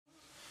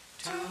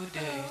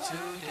Today.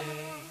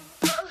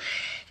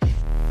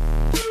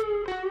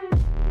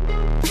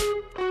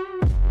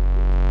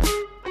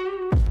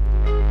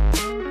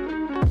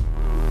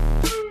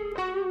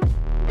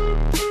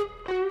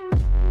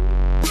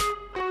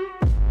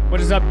 What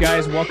is up,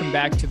 guys? Welcome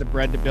back to the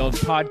Bread to Build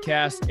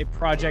podcast, a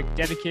project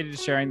dedicated to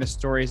sharing the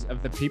stories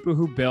of the people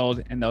who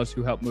build and those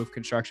who help move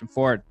construction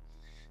forward.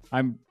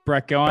 I'm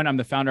Brett Goen. I'm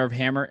the founder of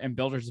Hammer and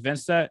Builders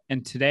Vista.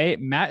 And today,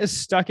 Matt is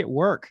stuck at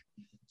work.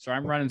 So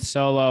I'm running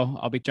solo.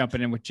 I'll be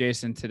jumping in with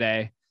Jason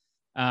today.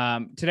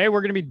 Today,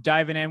 we're going to be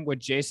diving in with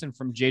Jason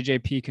from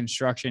JJP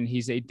Construction.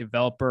 He's a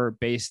developer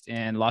based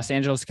in Los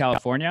Angeles,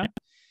 California.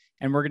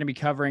 And we're going to be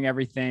covering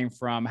everything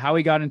from how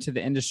he got into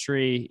the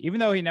industry, even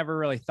though he never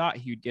really thought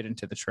he'd get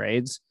into the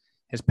trades,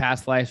 his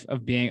past life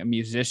of being a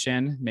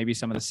musician, maybe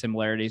some of the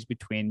similarities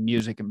between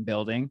music and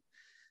building,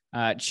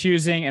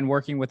 choosing and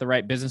working with the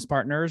right business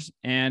partners,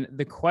 and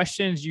the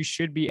questions you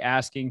should be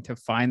asking to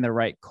find the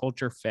right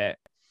culture fit.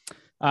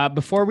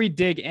 Before we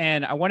dig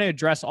in, I want to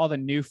address all the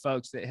new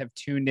folks that have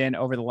tuned in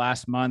over the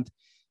last month.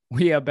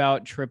 We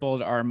about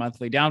tripled our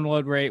monthly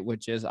download rate,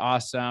 which is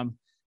awesome.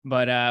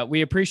 But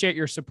we appreciate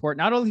your support,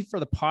 not only for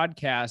the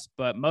podcast,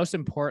 but most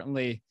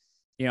importantly,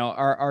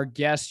 our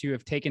guests who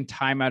have taken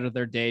time out of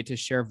their day to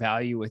share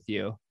value with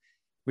you.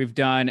 We've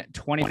done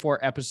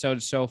 24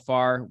 episodes so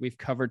far. We've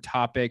covered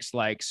topics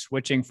like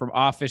switching from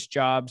office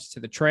jobs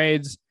to the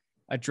trades,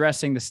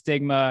 addressing the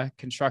stigma,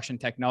 construction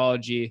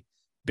technology,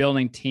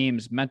 building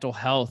teams, mental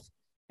health,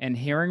 and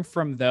hearing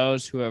from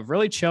those who have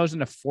really chosen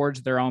to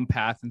forge their own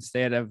path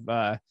instead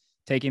of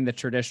taking the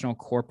traditional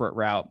corporate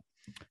route.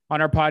 On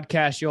our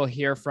podcast, you'll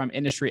hear from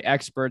industry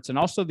experts and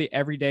also the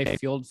everyday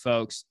field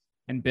folks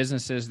and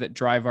businesses that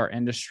drive our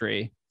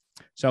industry.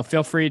 So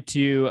feel free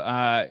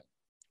to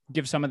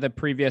give some of the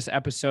previous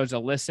episodes a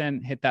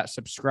listen, hit that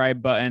subscribe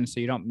button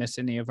so you don't miss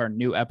any of our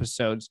new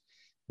episodes.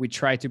 We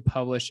try to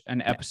publish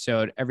an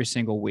episode every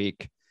single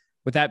week.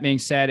 With that being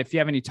said, if you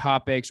have any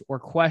topics or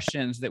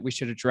questions that we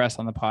should address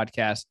on the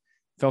podcast,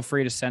 feel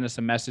free to send us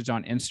a message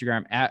on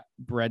Instagram at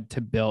Bread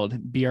to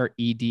Build,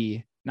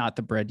 BRED, not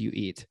the bread you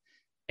eat.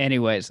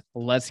 Anyways,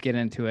 let's get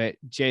into it.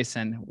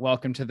 Jason,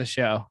 welcome to the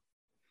show.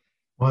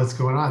 What's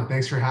going on?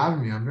 Thanks for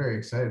having me. I'm very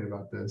excited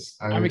about this.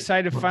 I'm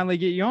excited to finally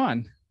get you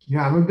on.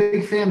 Yeah, I'm a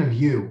big fan of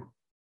you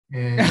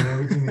and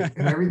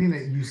everything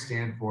that you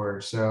stand for.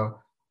 So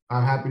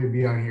I'm happy to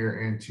be on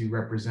here and to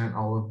represent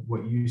all of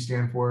what you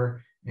stand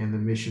for and the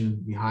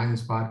mission behind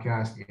this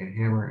podcast and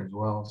Hammer as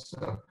well.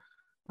 So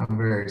I'm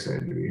very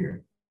excited to be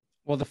here.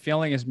 Well, the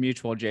feeling is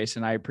mutual,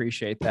 Jason. I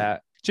appreciate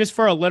that. Just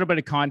for a little bit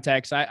of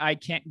context, I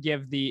can't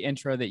give the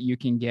intro that you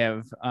can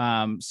give.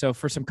 So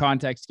for some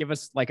context, give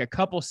us like a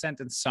couple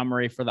sentence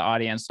summary for the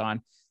audience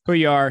on who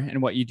you are and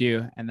what you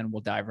do, and then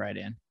we'll dive right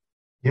in.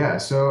 Yeah.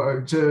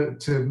 So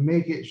to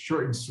make it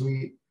short and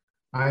sweet,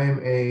 I am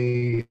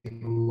a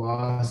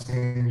Los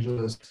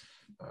Angeles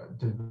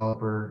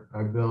developer.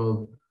 I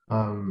build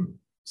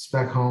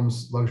spec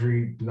homes,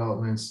 luxury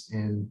developments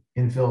in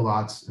infill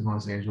lots in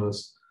Los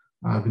Angeles.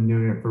 I've been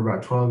doing it for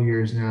about 12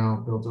 years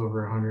now, built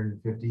over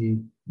 150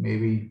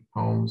 maybe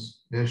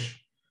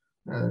homes-ish.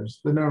 There's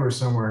the number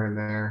somewhere in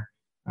there.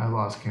 I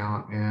lost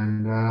count.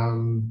 And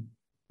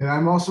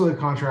I'm also a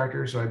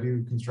contractor, so I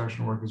do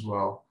construction work as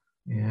well.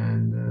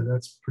 And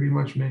that's pretty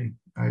much me.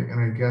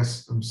 I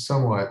guess I'm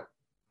somewhat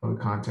of a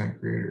content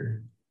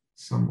creator,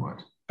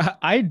 somewhat.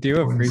 I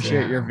do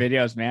appreciate your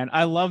videos, man.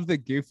 I love the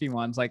goofy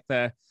ones, like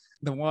the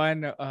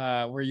one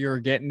where you were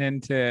getting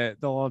into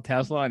the little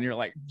Tesla and you're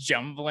like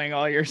jumbling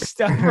all your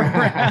stuff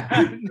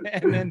around,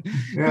 and then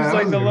it's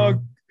like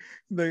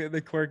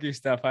the quirky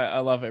stuff. I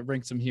love it. It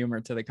brings some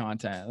humor to the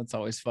content. That's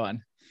always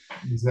fun.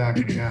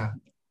 Exactly. Yeah.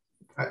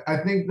 I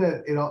think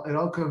that it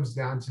all comes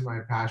down to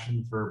my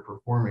passion for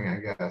performing, I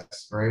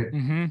guess. Right.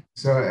 Mm-hmm.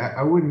 So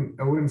I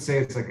wouldn't say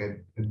it's like a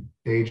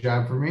day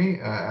job for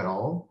me at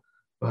all,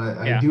 but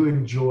I do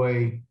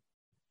enjoy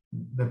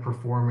the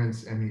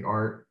performance and the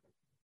art.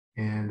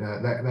 And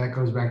that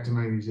goes back to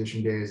my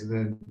musician days, and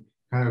then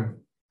kind of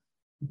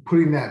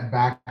putting that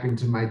back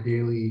into my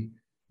daily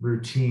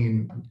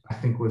routine, I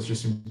think was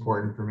just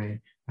important for me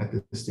at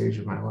this stage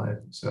of my life.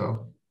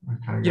 So I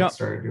kind of got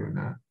started doing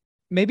that.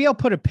 Maybe I'll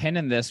put a pin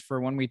in this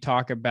for when we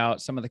talk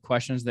about some of the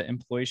questions that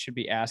employees should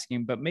be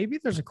asking, but maybe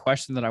there's a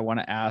question that I want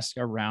to ask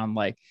around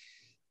like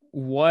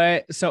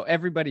so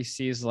everybody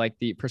sees like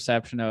the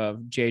perception of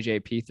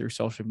JJP through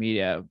social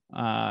media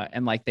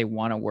and like they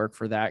want to work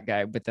for that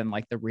guy, but then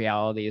like the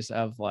realities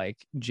of like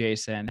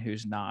Jason,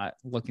 who's not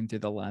looking through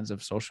the lens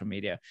of social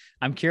media.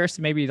 I'm curious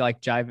to maybe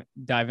like dive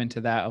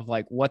into that of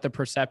like what the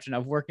perception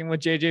of working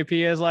with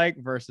JJP is like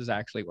versus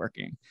actually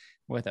working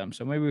with him.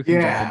 So maybe we can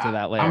jump into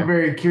that later. I'm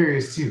very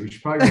curious too. We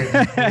should probably get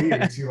an employee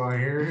or two on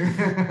here.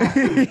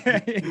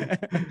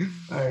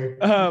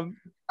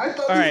 I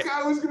thought this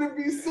guy was going to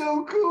be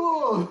so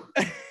cool.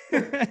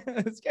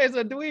 This guy's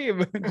a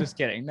dweeb. Just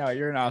kidding. No,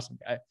 you're an awesome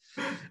guy.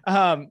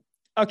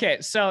 Okay.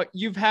 So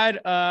you've had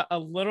a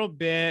little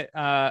bit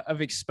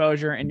of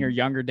exposure in your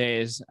younger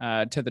days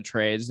to the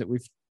trades that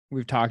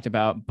we've talked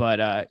about,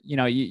 but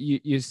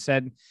you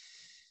said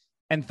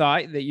and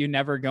thought that you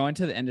never go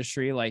into the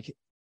industry. Like,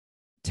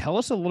 tell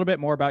us a little bit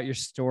more about your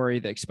story,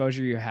 the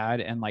exposure you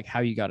had, and like how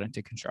you got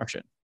into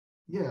construction.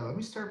 Yeah, let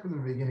me start from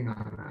the beginning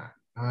on that.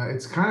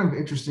 It's kind of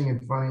interesting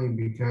and funny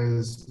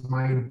because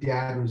my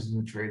dad was in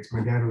the trades.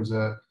 My dad was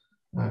a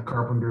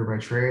carpenter by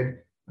trade,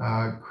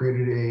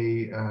 created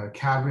a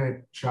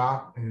cabinet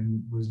shop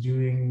and was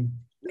doing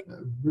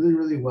really,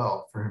 really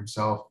well for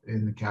himself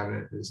in the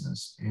cabinet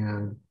business.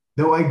 And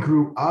though I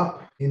grew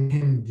up in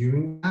him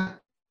doing that,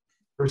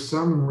 for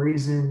some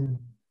reason,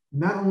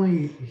 not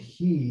only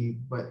he,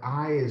 but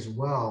I as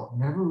well,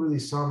 never really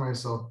saw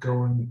myself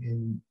going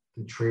in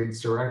the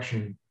trades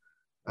direction.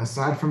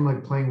 Aside from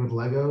like playing with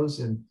Legos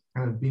and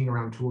kind of being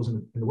around tools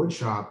in the wood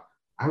shop,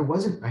 I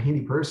wasn't a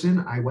handy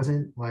person. I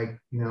wasn't like,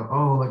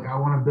 oh, like I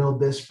want to build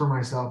this for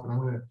myself. And I'm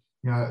going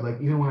to, like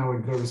even when I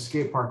would go to the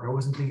skate park, I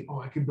wasn't thinking, oh,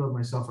 I could build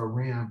myself a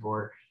ramp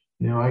or,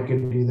 I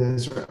could do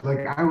this. Or,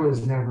 like I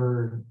was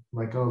never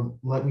like, oh,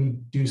 let me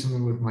do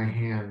something with my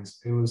hands.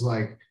 It was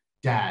like,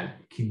 Dad,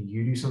 can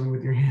you do something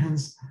with your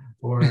hands?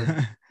 Or,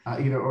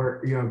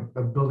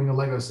 building a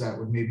Lego set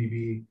would maybe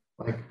be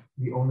like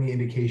the only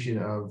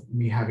indication of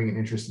me having an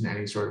interest in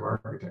any sort of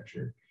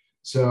architecture.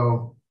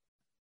 So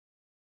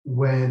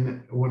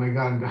when I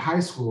got into high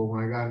school,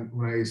 when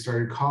I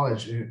started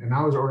college, and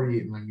I was already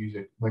in my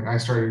music, like I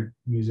started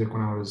music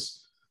when I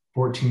was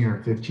 14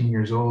 or 15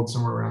 years old,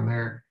 somewhere around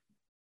there,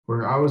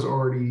 where I was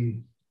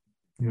already,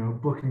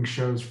 booking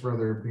shows for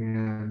other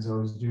bands. I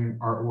was doing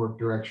artwork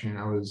direction.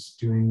 I was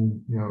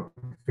doing,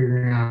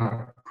 figuring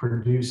out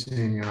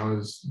producing, and I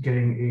was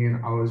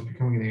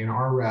becoming an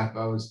A&R rep.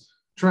 I was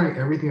trying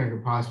everything I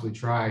could possibly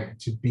try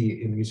to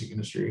be in the music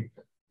industry,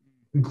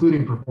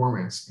 including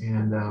performance.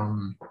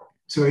 And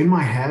so in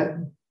my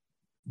head,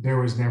 there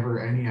was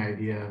never any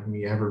idea of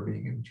me ever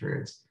being in the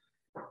trades.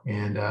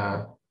 And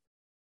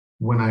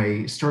when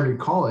I started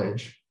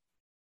college,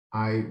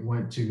 I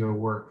went to go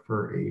work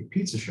for a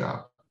pizza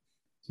shop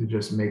to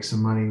just make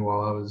some money while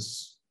I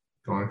was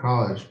going to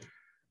college.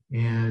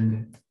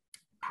 And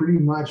pretty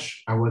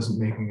much I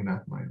wasn't making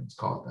enough money, let's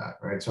call it that,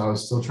 right? So I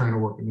was still trying to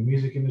work in the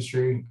music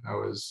industry. I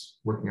was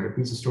working at a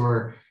pizza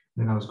store,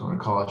 and then I was going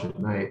to college at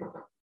night.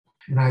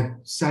 And I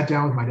sat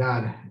down with my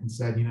dad and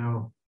said,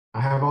 I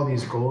have all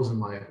these goals in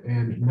life,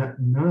 and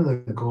none of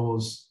the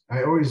goals,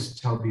 I always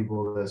tell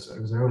people this,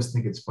 because I always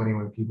think it's funny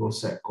when people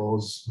set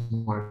goals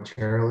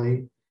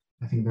monetarily.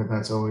 I think that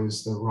that's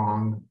always the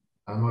wrong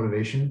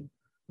motivation,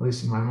 at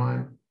least in my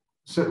mind.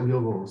 Set real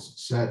goals,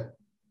 set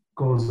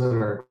goals that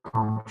are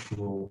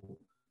accomplishable,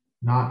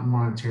 not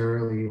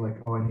monetarily like,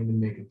 oh, I need to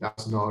make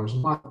 $1,000 a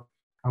month.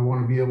 I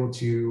want to be able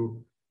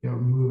to,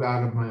 move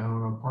out of my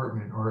own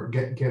apartment, or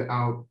get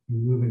out,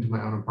 move into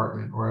my own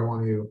apartment, or I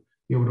want to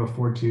be able to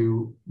afford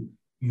to,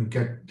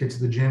 get to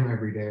the gym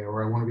every day,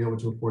 or I want to be able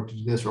to afford to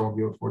do this, or I want to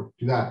be able to afford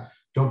to do that.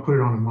 Don't put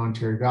it on a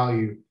monetary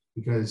value,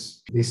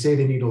 because they say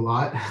they need a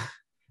lot,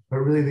 but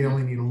really they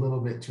only need a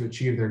little bit to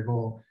achieve their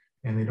goal.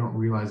 And they don't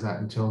realize that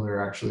until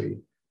they're actually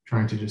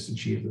trying to just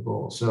achieve the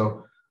goal.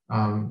 So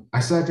I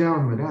sat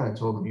down with my dad. I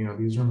told him,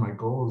 these are my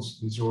goals.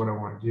 These are what I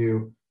want to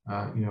do.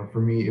 For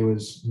me, it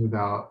was move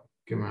out,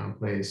 get my own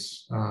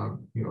place,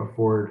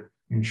 afford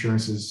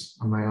insurances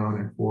on my own,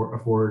 and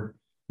afford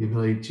the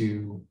ability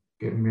to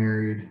get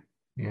married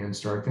and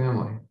start a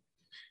family.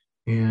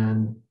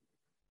 And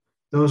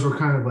those were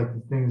kind of like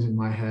the things in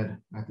my head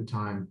at the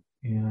time.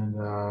 And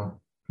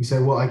he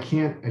said, well, I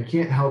can't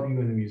help you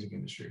in the music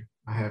industry.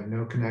 I have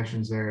no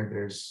connections there.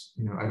 There's,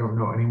 I don't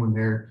know anyone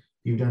there.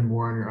 You've done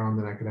more on your own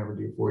than I could ever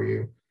do for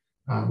you.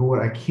 But what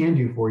I can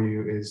do for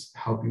you is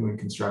help you in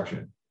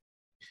construction.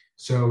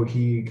 So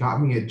he got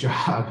me a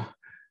job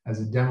as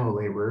a demo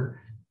laborer,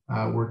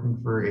 working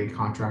for a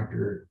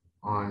contractor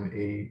on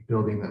a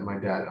building that my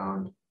dad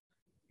owned.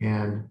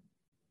 And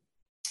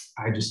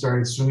I just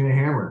started swinging a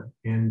hammer.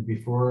 And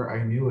before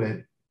I knew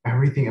it,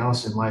 everything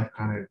else in life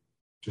kind of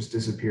just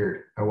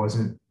disappeared. I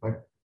wasn't like,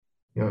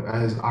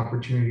 as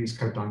opportunities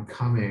kept on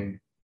coming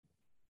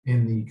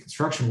in the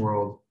construction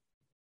world,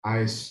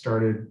 I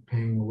started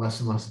paying less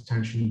and less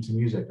attention to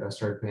music. I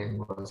started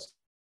paying less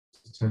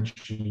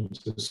attention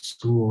to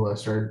school. I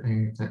started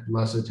paying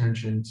less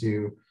attention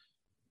to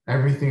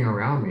everything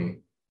around me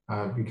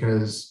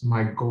because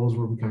my goals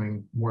were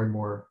becoming more and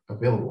more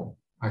available.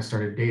 I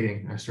started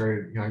dating.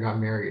 I got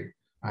married.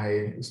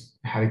 I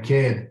had a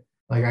kid.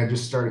 Like I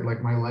just started,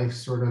 like my life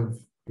sort of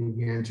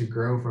began to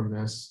grow from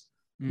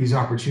these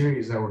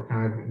opportunities that were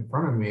kind of in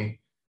front of me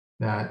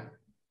that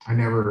I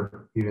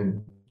never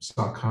even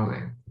saw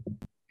coming.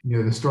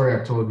 The story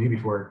I've told you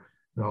before,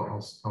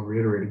 I'll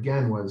reiterate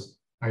again, was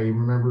I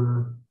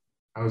remember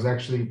I was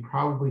actually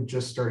probably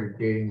just started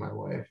dating my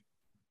wife,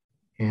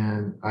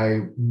 and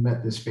I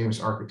met this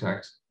famous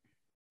architect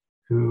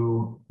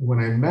who, when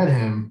I met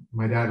him,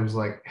 my dad was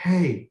like,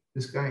 hey,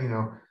 this guy,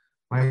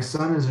 my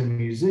son is a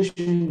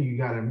musician, you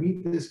got to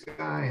meet this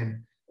guy.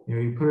 And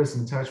he put us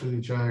in touch with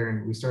each other,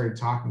 and we started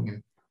talking,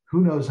 and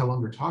who knows how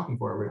long we're talking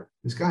for, but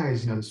this guy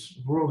is, this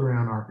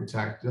world-renowned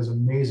architect, does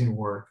amazing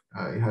work.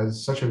 He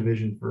has such a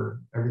vision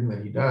for everything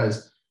that he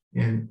does.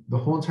 And the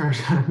whole entire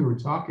time we were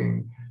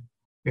talking,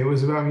 It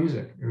was about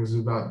music. It was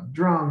about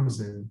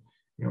drums and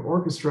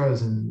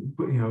orchestras and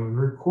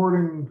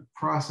recording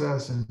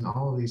process and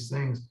all of these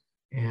things.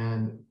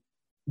 And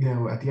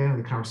at the end of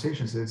the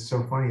conversation, it's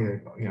so funny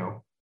that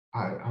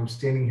I'm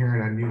standing here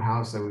in a new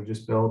house that we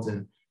just built,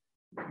 and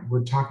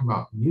we're talking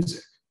about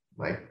music.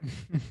 Like,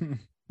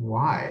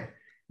 why?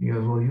 He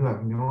goes, well, you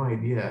have no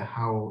idea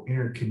how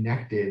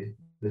interconnected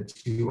the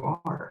two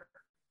are.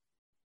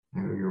 I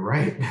go, you're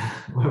right.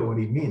 What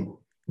do you mean?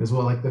 As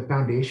well, like the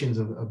foundations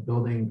of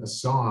building a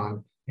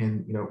song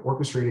and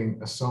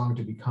orchestrating a song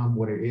to become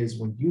what it is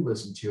when you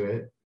listen to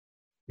it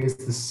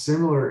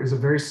is a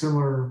very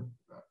similar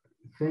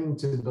thing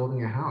to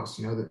building a house.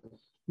 The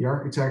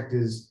architect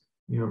is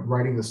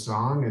writing the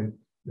song, and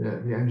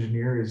the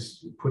engineer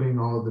is putting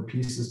all of the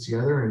pieces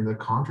together, and the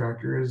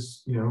contractor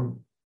is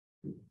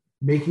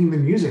making the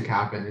music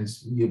happen,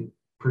 is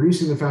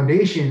producing the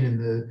foundation and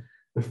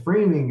the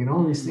framing and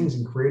all these things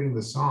and creating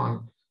the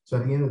song. So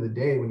at the end of the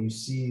day, when you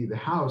see the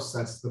house,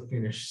 that's the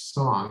finished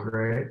song,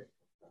 right?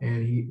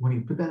 And when he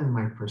put that in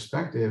my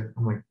perspective,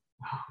 I'm like,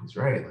 oh, he's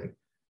right. Like,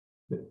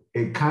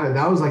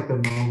 that was like the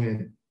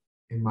moment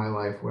in my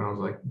life when I was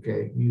like,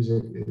 okay,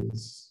 music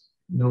is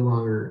no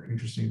longer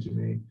interesting to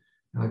me.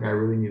 And like, I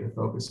really need to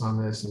focus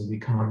on this and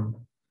become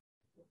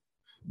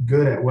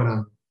good at what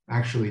I'm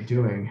actually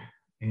doing.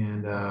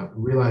 And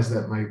realize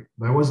that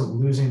I wasn't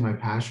losing my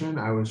passion.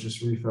 I was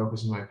just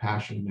refocusing my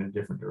passion in a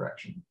different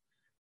direction.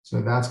 So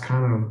that's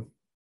kind of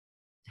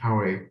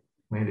how I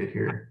landed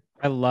here.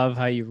 I love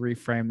how you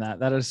reframe that.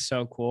 That is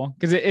so cool.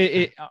 Because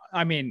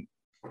I mean,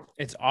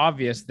 it's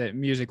obvious that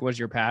music was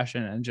your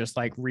passion, and just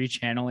like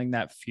rechanneling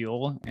that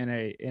fuel in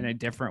a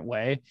different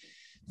way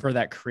for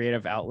that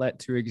creative outlet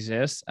to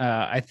exist.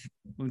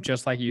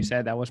 Just like you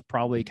said, that was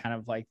probably kind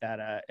of like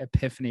that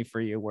epiphany for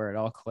you where it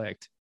all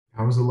clicked.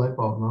 That was a light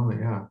bulb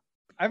moment. Yeah.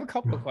 I have a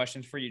couple of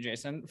questions for you,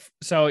 Jason.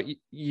 So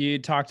you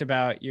talked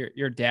about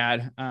your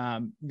dad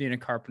being a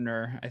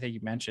carpenter. I think you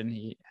mentioned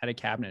he had a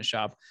cabinet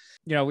shop.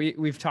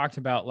 We've talked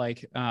about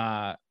like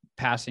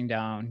passing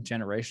down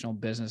generational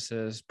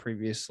businesses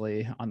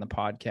previously on the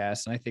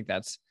podcast, and I think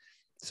that's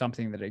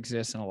something that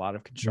exists in a lot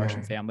of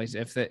construction families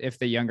if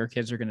the younger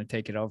kids are going to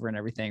take it over and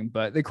everything.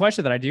 But the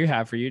question that I do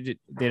have for you, did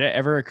it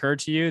ever occur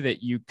to you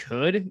that you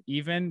could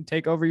even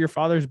take over your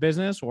father's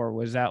business, or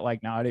was that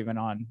like not even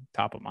on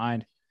top of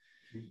mind?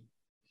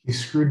 He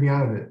screwed me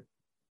out of it.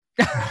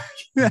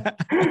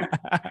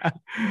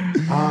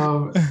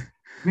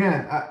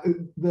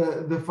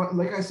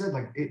 Like I said,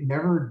 like it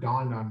never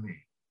dawned on me.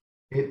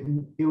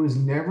 It was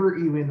never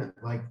even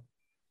like,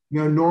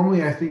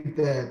 normally I think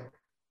that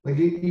like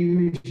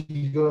even if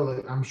you go,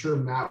 like, I'm sure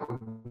Matt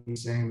would be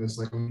saying this,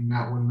 like when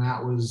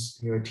Matt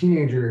was a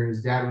teenager,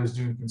 his dad was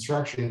doing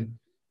construction.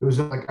 It was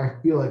like,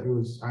 I feel like it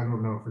was, I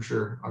don't know for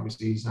sure.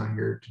 Obviously he's not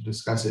here to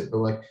discuss it, but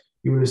like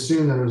you would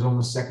assume that it was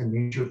almost second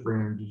nature for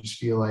him to just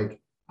feel like,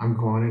 I'm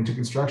going into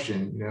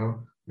construction,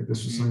 like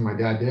this was something my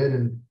dad did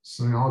and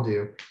something I'll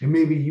do. And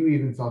maybe you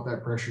even felt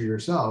that pressure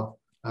yourself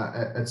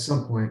at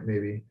some point,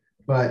 maybe.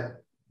 But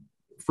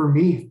for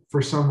me,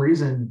 for some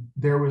reason,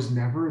 there was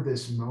never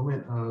this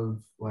moment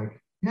of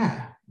like,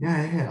 yeah,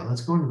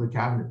 let's go into the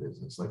cabinet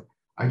business. Like,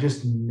 I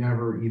just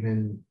never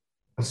even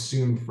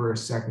assumed for a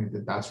second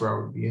that that's where I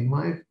would be in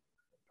life.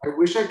 I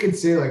wish I could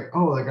say like,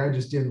 oh, like I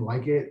just didn't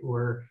like it,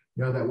 or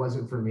that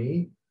wasn't for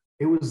me.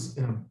 I was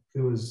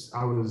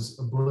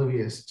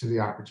oblivious to the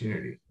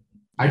opportunity.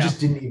 I just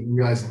didn't even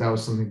realize that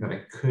was something that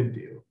I could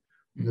do,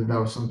 that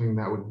was something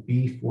that would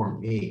be for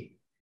me.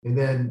 And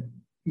then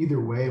either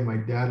way, my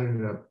dad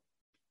ended up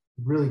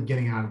really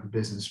getting out of the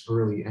business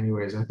early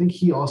anyways. I think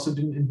he also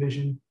didn't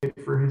envision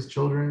it for his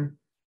children,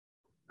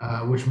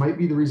 which might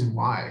be the reason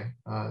why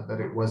that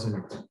it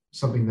wasn't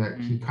something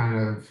that he kind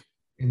of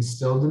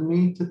instilled in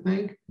me to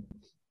think,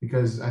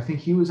 because I think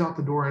he was out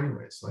the door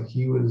anyways. Like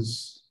he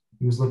was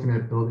looking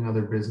at building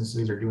other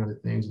businesses or doing other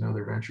things and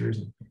other ventures.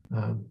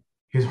 And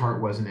his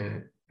heart wasn't in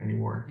it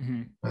anymore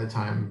by the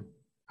time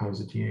I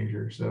was a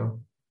teenager. So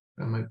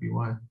that might be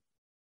why.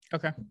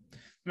 Okay.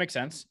 Makes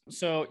sense.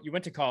 So you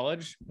went to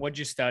college. What'd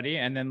you study?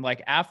 And then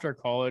like after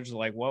college,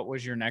 like what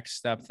was your next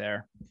step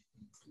there?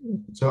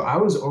 So I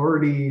was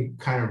already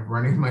kind of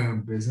running my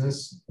own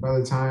business by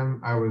the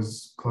time I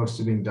was close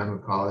to being done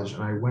with college.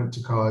 And I went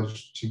to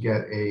college to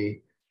get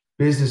a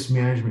business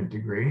management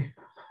degree,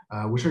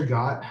 which I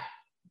got.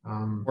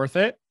 Worth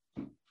it?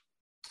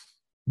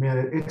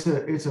 Man, it's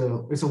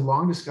a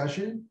long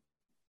discussion,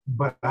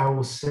 but I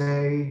will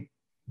say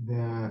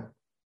that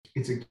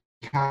it's a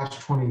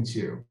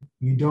catch-22.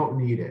 You don't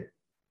need it.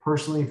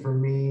 Personally, for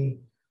me,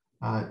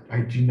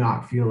 I do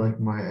not feel like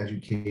my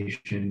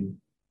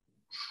education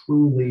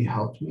truly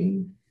helped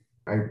me.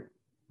 I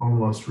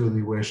almost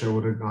really wish I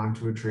would have gone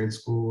to a trade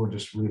school and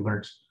just really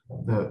learned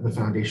the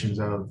foundations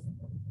of,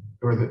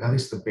 or at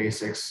least the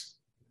basics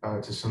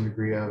to some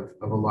degree of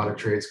a lot of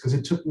trades, because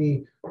it took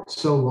me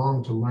so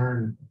long to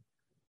learn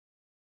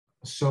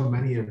so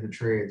many of the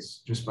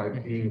trades just by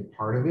being a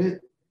part of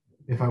it.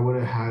 If I would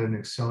have had an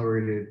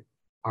accelerated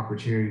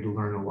opportunity to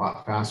learn a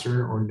lot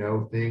faster or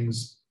know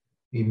things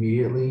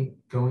immediately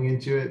going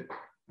into it,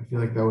 I feel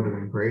like that would have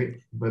been great,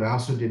 but I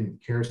also didn't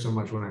care so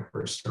much when I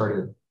first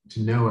started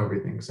to know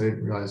everything because I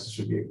didn't realize this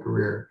would be a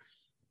career.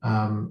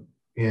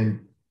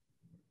 And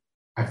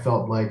I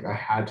felt like I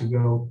had to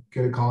go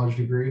get a college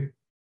degree,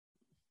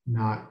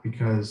 not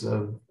because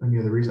of any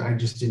other reason. I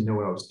just didn't know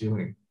what I was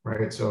doing,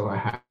 right? So I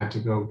had to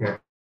go get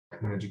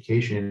an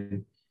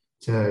education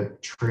to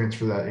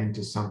transfer that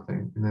into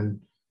something. And then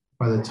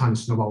by the time the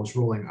snowball was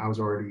rolling, I was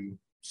already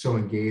so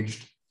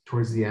engaged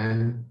towards the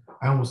end.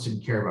 I almost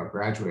didn't care about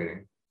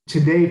graduating.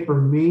 Today,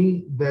 for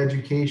me, the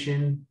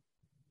education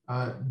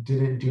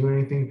didn't do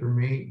anything for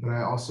me, but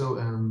I also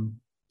am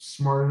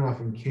smart enough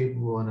and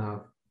capable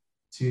enough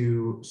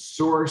to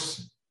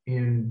source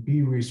and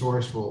be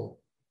resourceful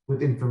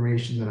with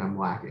information that I'm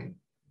lacking.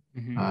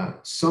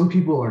 Some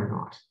people are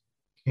not.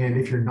 And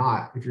if you're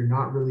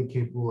not really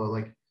capable of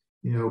like,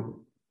 you know,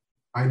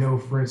 I know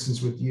for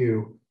instance with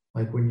you,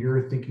 like when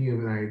you're thinking of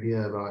an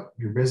idea about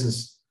your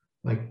business,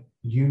 like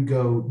you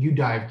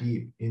dive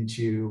deep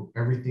into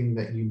everything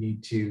that you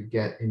need to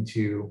get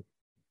into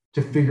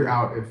to figure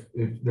out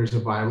if there's a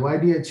viable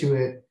idea to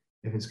it,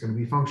 if it's going to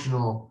be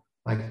functional,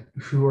 like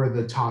who are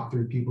the top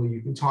 3 people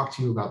you can talk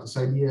to about this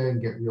idea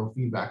and get real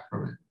feedback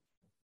from it.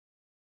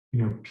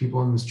 You know,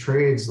 people in these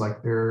trades,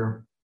 like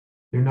they're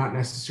not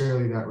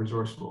necessarily that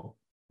resourceful,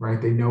 right?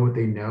 They know what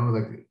they know,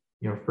 like,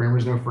 you know,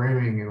 framers know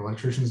framing and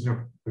electricians know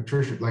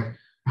electrician. Like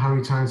how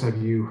many times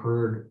have you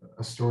heard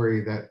a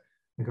story that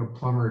like a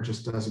plumber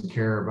just doesn't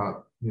care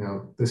about, you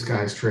know, this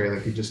guy's trade,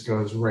 like he just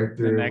goes right The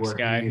through next where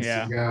he guy. needs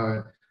Yeah. to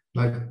go.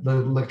 Like the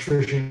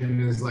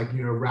electrician is like,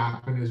 you know,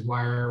 wrapping his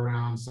wire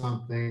around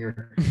something,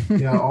 or you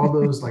know, all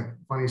those like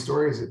funny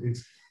stories.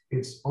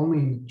 It's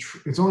only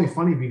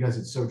funny because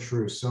it's so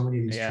true. So many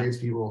of these Yeah.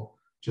 tradespeople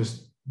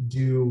just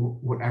do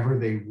whatever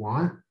they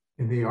want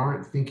and they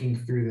aren't thinking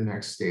through the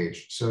next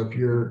stage. So if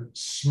you're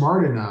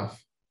smart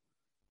enough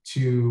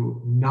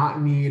to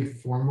not need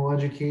formal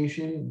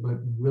education, but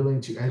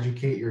willing to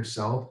educate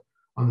yourself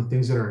on the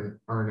things that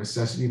are a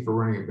necessity for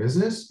running a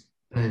business,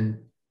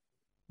 then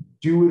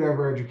do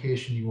whatever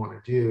education you want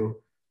to do.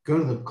 Go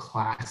to the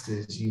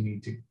classes you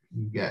need to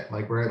get.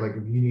 Like, right, like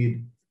if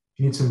you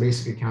need some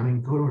basic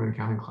accounting, go to an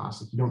accounting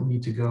class. Like you don't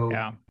need to go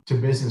to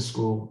business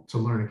school to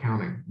learn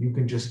accounting. You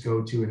can just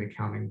go to an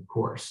accounting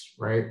course,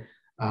 right?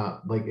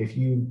 Like if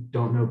you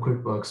don't know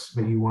QuickBooks,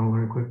 but you want to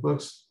learn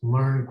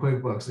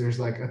QuickBooks. There's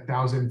like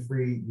 1,000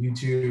 free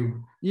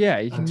YouTube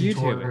You can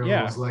YouTube it.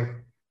 Yeah. Like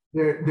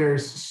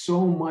there's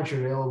so much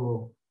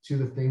available to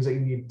the things that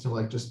you need to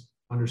like just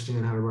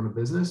understand how to run a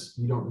business.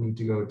 You don't need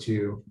to go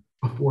to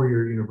a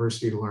 4-year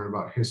university to learn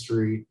about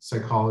history,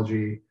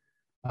 psychology,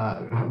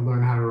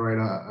 learn how to write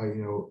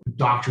a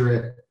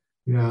doctorate,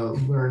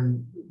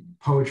 learn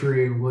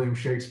poetry and William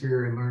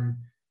Shakespeare, and learn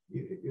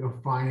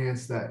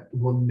finance that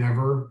will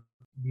never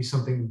be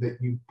something that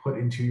you put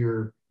into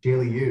your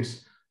daily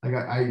use. Like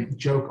I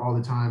joke all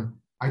the time.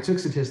 I took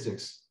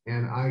statistics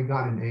and I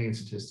got an A in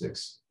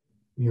statistics.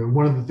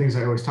 One of the things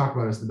I always talk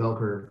about is the bell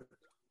curve.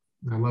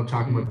 I love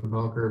talking about the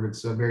bell curve.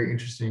 It's very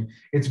interesting.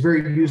 It's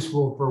very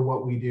useful for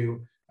what we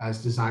do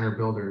as designer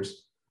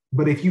builders.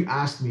 But if you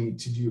asked me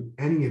to do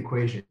any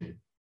equation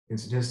in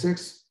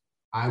statistics,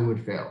 I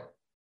would fail.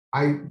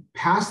 I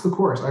passed the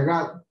course. I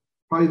got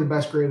probably the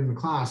best grade in the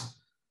class,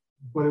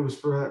 but it was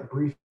for that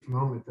brief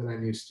moment that I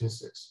knew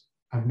statistics.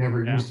 I've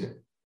never used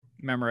it.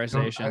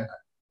 Memorization.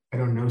 I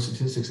don't know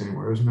statistics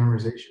anymore. It was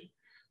memorization.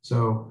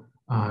 So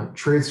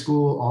trade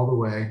school all the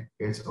way.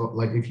 It's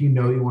like if you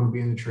know you want to be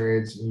in the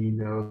trades and you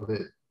know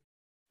that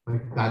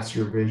like that's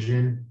your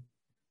vision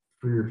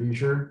for your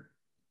future,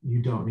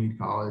 you don't need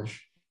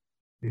college.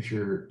 If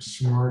you're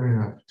smart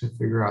enough to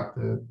figure out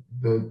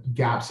the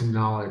gaps in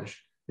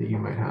knowledge that you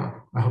might have.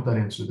 I hope that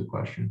answered the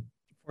question.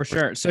 For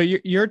sure. So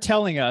you're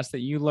telling us that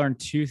you learned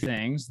 2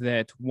 things: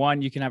 that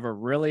one, you can have a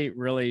really,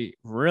 really,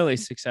 really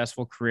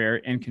successful career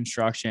in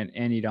construction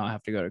and you don't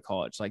have to go to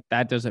college. Like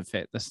that doesn't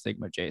fit the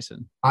stigma,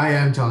 Jason. I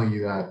am telling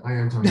you that.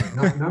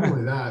 Not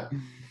only that,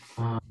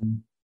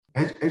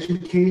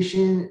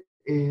 education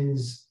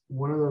is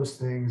one of those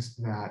things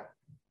that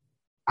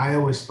I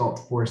always felt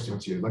forced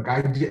into. Like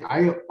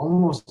I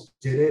almost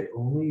did it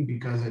only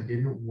because I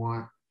didn't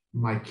want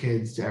my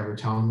kids to ever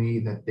tell me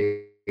that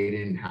they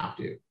didn't have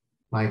to.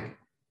 Like,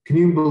 can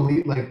you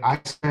believe, like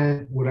I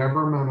spent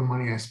whatever amount of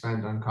money I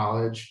spent on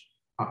college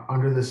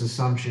under this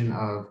assumption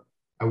of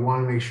I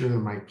want to make sure that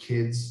my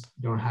kids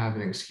don't have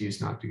an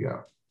excuse not to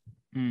go.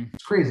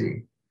 It's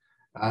crazy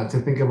to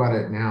think about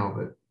it now,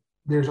 but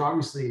there's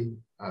obviously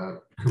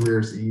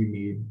careers that you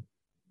need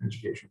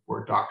education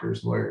for: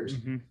 doctors, lawyers,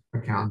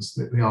 accountants,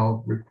 that they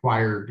all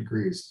require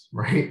degrees,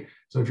 right?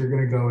 So if you're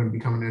going to go and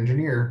become an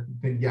engineer,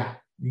 then yeah,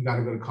 you got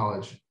to go to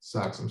college. It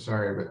sucks. I'm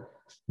sorry, but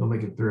you'll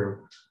make it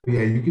through. But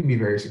yeah, you can be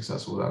very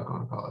successful without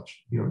going to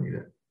college. You don't need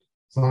it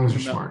as long as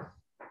you're smart.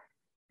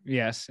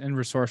 Yes, and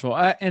resourceful.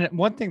 And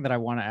one thing that I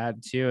want to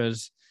add too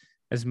is,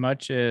 as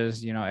much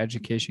as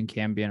education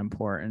can be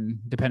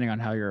important, depending on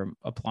how you're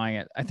applying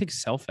it, I think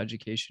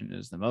self-education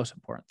is the most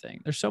important thing.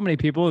 There's so many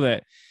people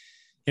that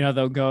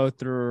they'll go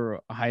through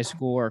high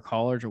school or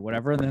college or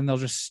whatever, and then they'll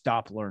just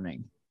stop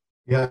learning.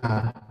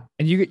 Yeah.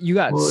 And you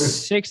got Well,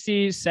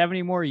 60,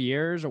 70 more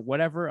years or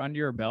whatever under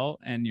your belt.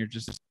 And you're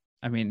just,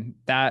 I mean,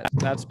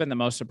 that's been the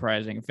most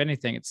surprising. If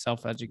anything, it's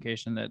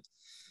self-education that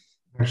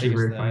I actually think is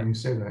very the. funny you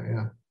say that.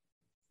 Yeah,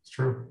 it's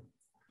true.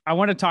 I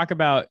want to talk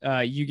about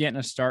you getting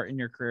a start in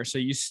your career. So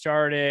you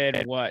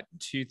started what,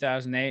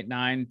 2008,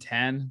 9,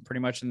 10, pretty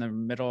much in the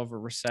middle of a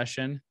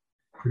recession.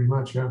 Pretty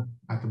much, yeah.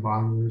 At the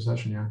bottom of the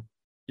recession, yeah.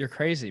 You're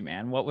crazy,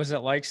 man. What was it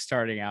like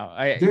starting out?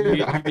 Dude,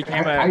 You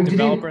became I, a I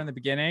developer didn't in the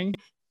beginning.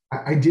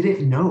 I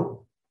didn't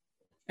know.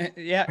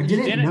 Yeah, I you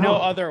didn't didn't know know.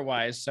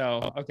 otherwise.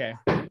 So, okay.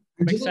 I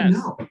Makes didn't sense.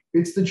 know.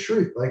 It's the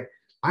truth. Like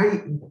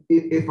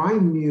if I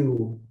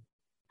knew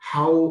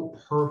how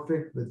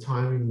perfect the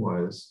timing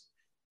was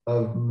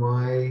of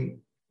my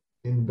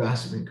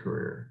investment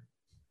career,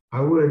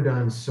 I would have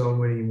done so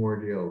many more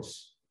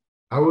deals.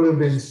 I would have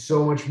been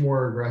so much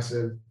more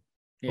aggressive.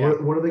 Yeah.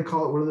 What do they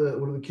call it? What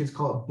do the kids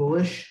call it?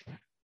 Bullish?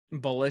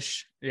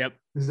 Bullish. Yep.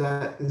 Is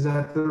that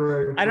the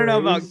right I don't know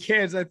about phrase?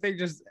 kids. I think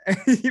just,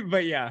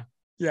 but yeah.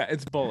 Yeah,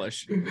 it's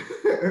bullish. Right?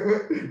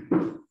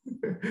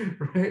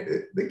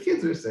 The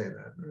kids are saying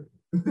that. Right?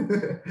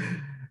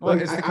 Well,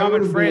 Like it's the I would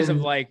common have phrase of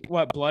been. like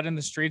what, blood in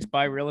the streets,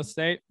 buy real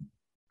estate.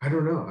 I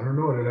don't know. I don't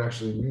know what it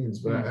actually means,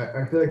 but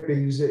Hmm. I feel like they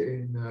use it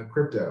in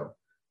crypto.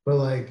 But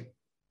like,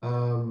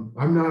 I'm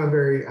not a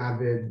very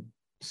avid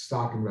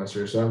stock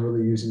investor, so I'm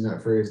really using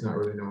that phrase, not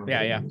really knowing Yeah,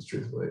 what it yeah. means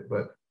truthfully.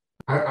 But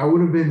I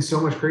would have been so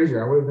much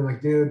crazier. I would have been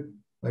like, dude,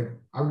 like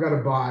I've got to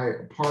buy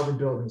apartment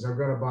buildings. I've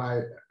got to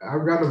buy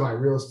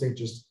real estate.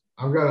 Just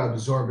I've got to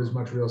absorb as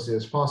much real estate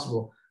as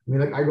possible. I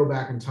mean, like I go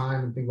back in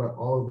time and think about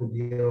all of the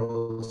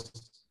deals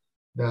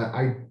that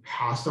I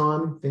passed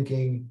on,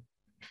 thinking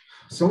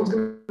someone's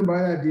going to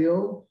buy that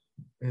deal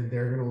and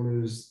they're going to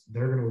lose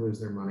their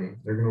money.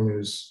 They're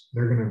going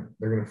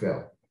to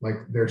fail. Like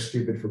they're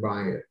stupid for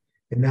buying it.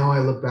 And now I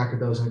look back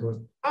at those and I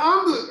go,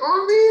 I'm the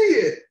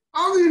idiot.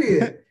 I'm the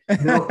idiot.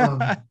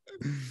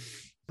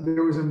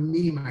 There was a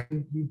meme. I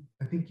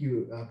think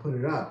you put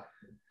it up,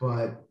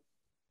 but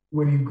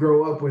when you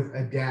grow up with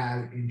a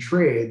dad in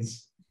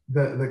trades,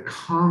 the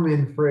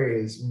common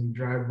phrase when you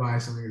drive by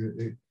something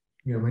is,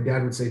 my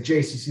dad would say,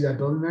 Jace, you see that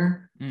building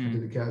there? I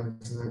did the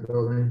cabinets in that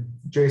building.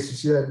 Jace, you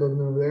see that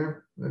building over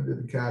there? I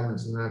did the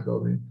cabinets in that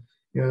building.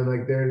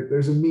 Like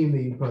there's a meme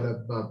that you put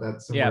up about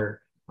that Yeah.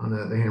 somewhere on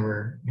the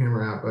Hammer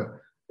app, but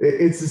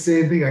it's the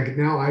same thing. Like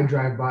now I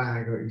drive by and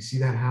I go, you see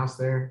that house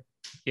there?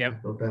 I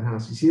Yep. built that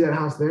house. You see that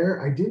house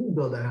there? I didn't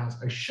build that house.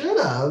 I should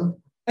have.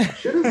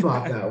 Should have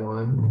bought that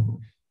one.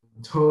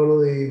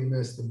 Totally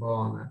missed the ball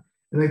on that.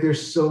 And like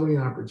there's so many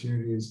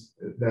opportunities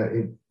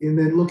and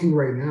then looking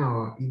right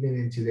now, even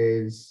in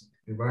today's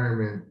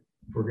environment,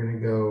 we're gonna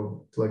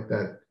go to like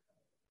that,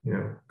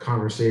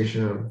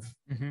 conversation of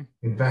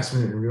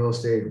investment in real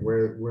estate,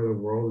 where the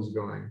world is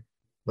going.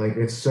 Like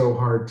it's so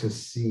hard to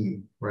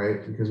see,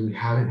 right? Because we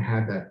haven't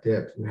had that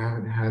dip. We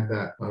haven't had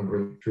that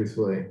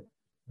truthfully.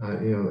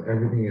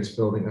 Everything is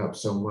building up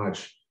so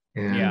much.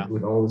 And Yeah.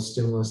 with all the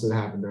stimulus that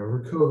happened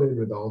over COVID,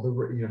 with all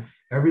the,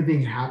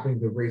 everything happening,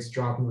 the rates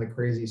dropping like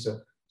crazy. So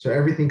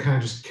everything kind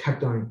of just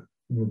kept on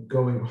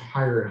going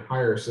higher and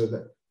higher. So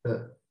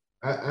that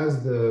as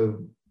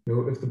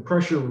if the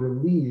pressure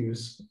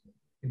relieves,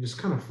 it just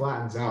kind of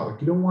flattens out. Like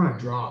you don't want to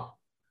drop.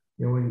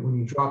 When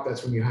you drop,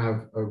 that's when you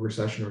have a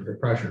recession or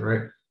depression,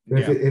 right?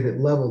 But Yeah. if it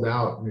leveled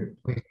out and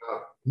it played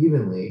out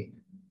evenly,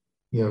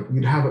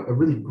 you'd have a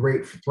really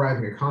great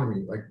thriving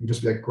economy. Like you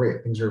just be like,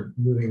 great, things are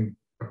moving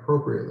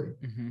appropriately.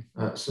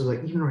 So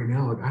like even right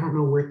now, like I don't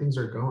know where things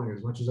are going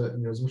as much as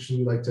as much as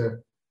we like to,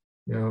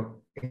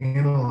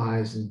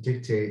 analyze and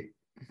dictate,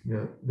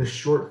 the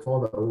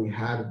shortfall that we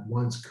had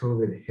once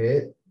COVID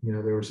hit.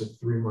 There was a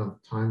 3-month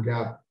time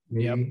gap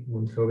maybe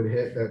when COVID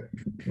hit that,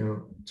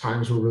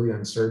 times were really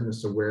uncertain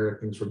as to where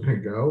things were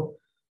going to go.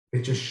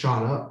 It just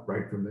shot up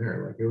right from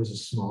there. Like it was a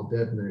small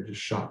dip and then it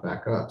just shot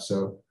back up.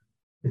 So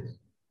it's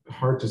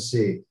hard to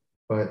see,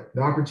 but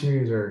the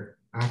opportunities are,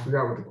 I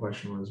forgot what the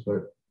question was,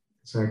 but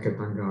so I kept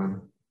on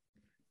going.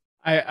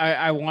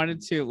 I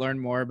wanted to learn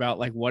more about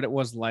like what it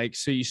was like.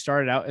 So you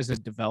started out as a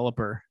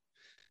developer.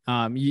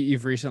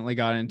 You've recently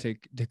got into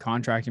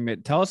contracting,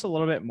 but tell us a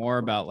little bit more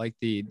about like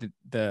the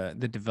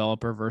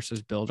developer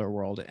versus builder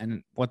world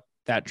and what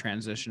that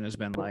transition has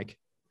been like.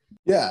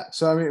 Yeah.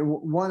 So, I mean,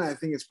 one, I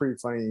think it's pretty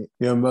funny.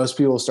 Most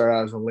people start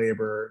out as a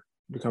laborer,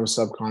 become a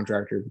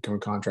subcontractor, become a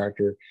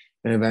contractor,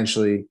 and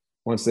eventually,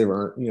 once they've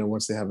earned,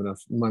 once they have enough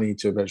money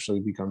to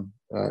eventually become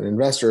an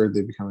investor,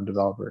 they become a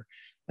developer.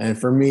 And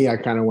for me, I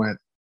kind of went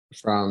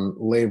from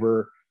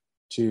labor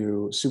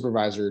to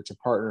supervisor to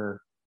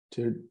partner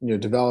to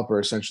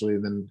developer essentially.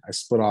 Then I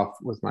split off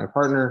with my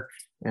partner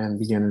and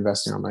began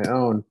investing on my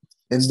own,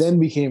 and then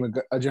became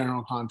a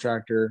general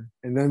contractor,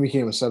 and then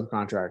became a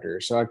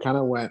subcontractor. So I kind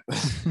of went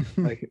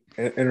like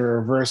in a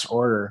reverse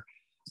order,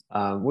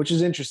 which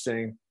is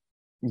interesting.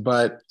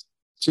 But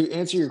to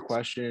answer your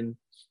question,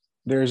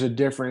 there's a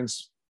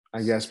difference,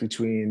 I guess,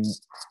 between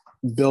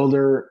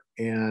builder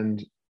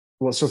and,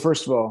 well, so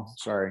first of all,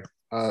 sorry.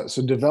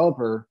 So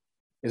developer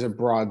is a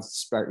broad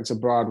spec. It's a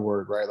broad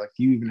word, right? Like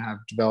you even have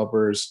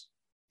developers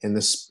in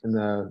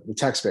the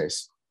tech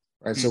space,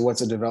 right? So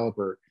what's a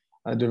developer?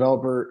 A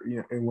developer,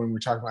 and when we're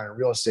talking about in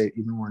real estate,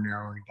 even we're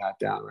narrowing that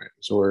down, right?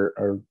 So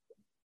we're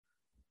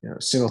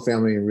single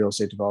family real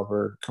estate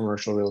developer,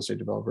 commercial real estate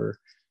developer,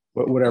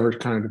 whatever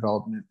kind of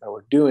development that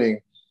we're doing.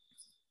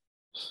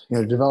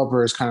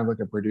 Developer is kind of like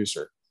a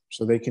producer.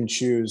 So they can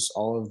choose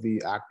all of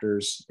the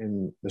actors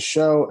in the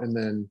show and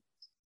then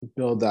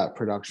build that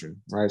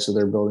production, right? So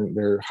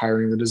they're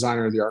hiring the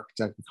designer, the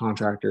architect, the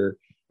contractor,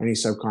 any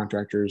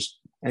subcontractors,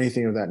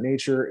 anything of that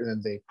nature. And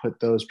then they put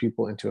those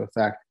people into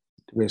effect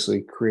to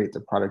basically create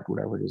the product,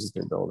 whatever it is that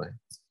they're building.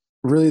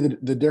 Really,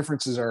 the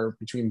differences are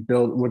between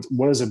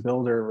what is a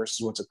builder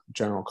versus what's a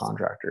general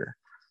contractor.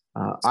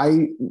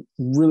 I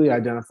really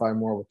identify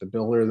more with the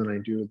builder than I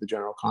do with the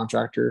general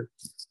contractor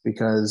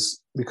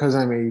because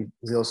I'm a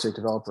real estate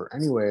developer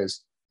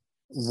anyways.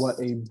 What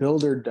a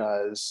builder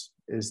does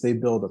is they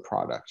build a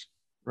product,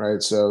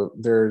 right? So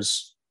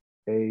there's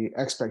a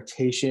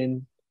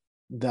expectation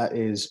that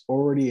is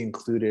already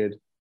included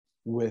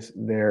with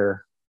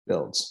their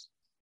builds,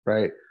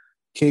 right?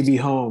 KB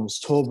Homes,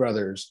 Toll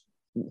Brothers,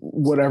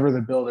 whatever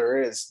the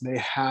builder is,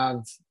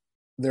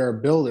 they're a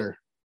builder,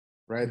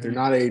 right? Mm-hmm. They're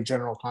not a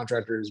general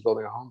contractor who's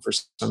building a home for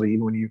somebody.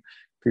 Even when you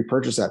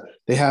pre-purchase that,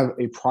 they have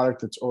a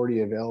product that's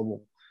already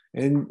available.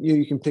 And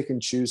you can pick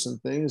and choose some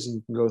things and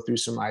you can go through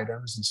some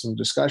items and some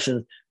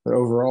discussions, but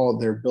overall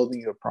they're building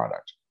you a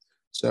product.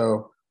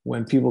 So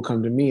when people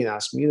come to me and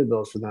ask me to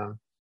build for them,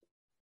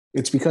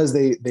 it's because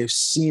they've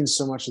seen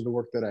so much of the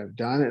work that I've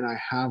done and I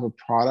have a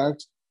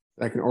product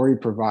that I can already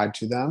provide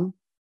to them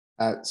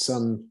at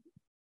some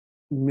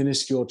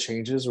minuscule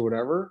changes or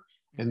whatever.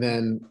 And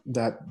then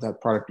that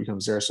product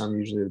becomes theirs. So I'm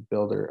usually the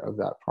builder of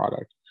that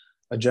product.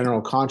 A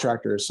general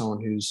contractor is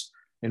someone who's,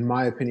 in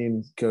my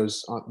opinion,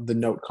 goes on the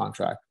note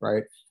contract,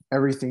 right?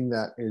 Everything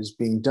that is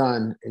being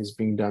done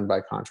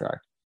by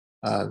contract.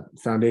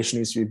 Foundation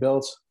needs to be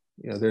built.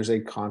 There's a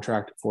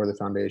contract for the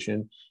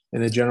foundation.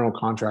 And a general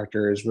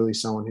contractor is really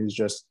someone who's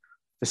just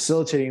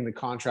facilitating the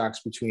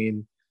contracts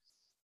between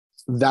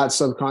that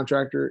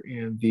subcontractor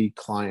and the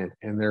client.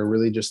 And they're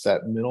really just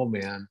that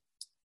middleman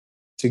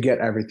to get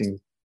everything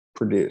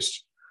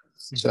produced.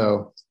 Mm-hmm.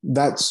 So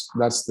that's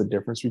the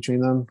difference between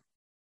them.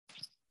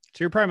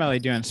 So you're primarily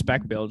doing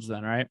spec builds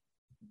then, right?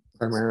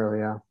 Primarily,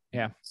 yeah.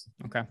 Yeah.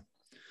 Okay.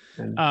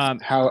 And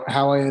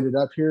how I ended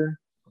up here,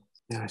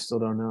 I still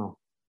don't know.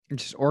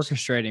 Just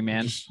orchestrating,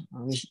 man.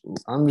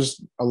 I'm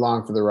just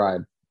along for the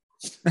ride.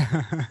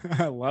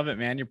 I love it,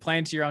 man. You're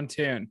playing to your own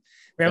tune.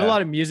 We have a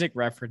lot of music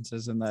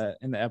references in the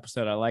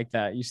episode. I like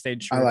that. You stayed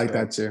true. I like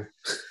that too.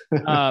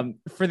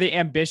 For the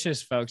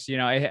ambitious folks,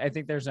 I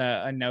think there's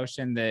a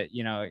notion that,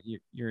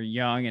 you're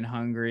young and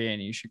hungry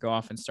and you should go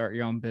off and start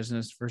your own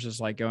business versus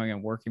like going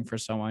and working for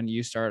someone.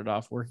 You started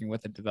off working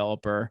with a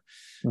developer.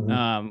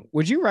 Mm-hmm.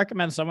 Would you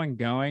recommend someone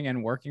going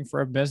and working for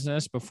a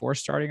business before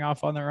starting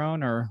off on their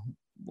own, or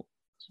what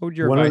would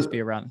your advice be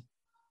around?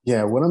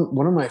 Yeah,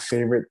 one of my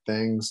favorite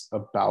things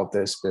about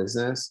this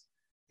business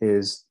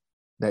is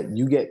that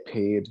you get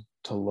paid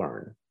to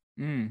learn.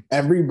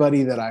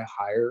 Everybody that I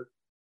hire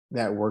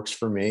that works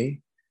for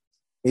me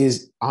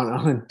is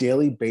on a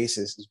daily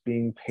basis is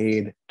being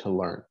paid to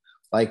learn.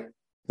 Like,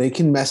 they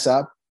can mess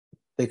up,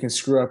 they can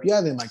screw up.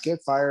 Yeah, they might get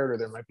fired or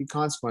there might be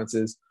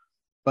consequences,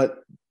 but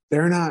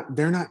they're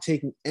not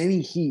taking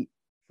any heat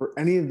for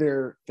any of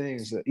their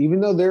things. Even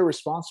though they're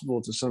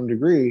responsible to some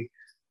degree,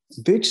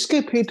 they just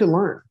get paid to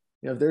learn.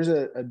 If there's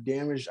a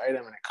damaged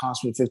item and it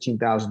costs me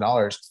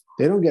 $15,000,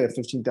 they don't get a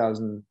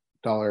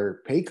 $15,000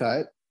 pay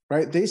cut,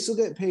 right? They still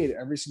get paid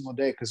every single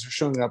day because they're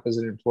showing up as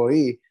an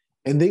employee,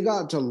 and they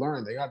got to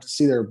learn. They got to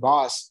see their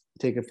boss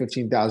take a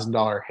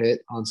 $15,000 hit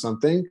on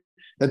something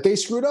that they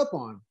screwed up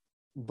on,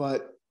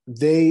 but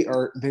they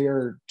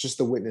are just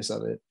the witness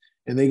of it,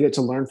 and they get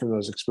to learn from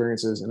those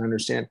experiences and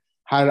understand,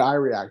 how did I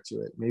react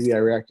to it? Maybe I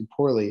reacted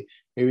poorly.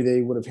 Maybe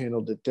they would have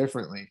handled it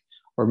differently.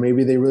 Or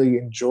maybe they really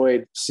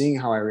enjoyed seeing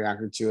how I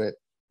reacted to it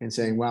and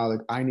saying, wow,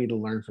 like, I need to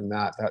learn from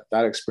that.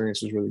 That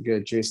experience was really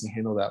good. Jason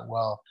handled that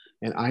well.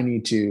 And I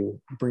need to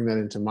bring that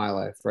into my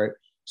life, right?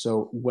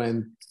 So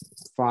when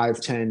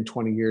 5, 10,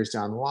 20 years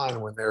down the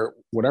line, when they're,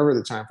 whatever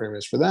the time frame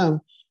is for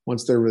them,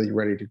 once they're really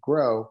ready to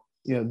grow,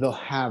 they'll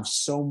have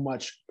so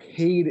much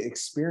paid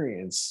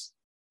experience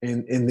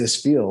in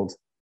this field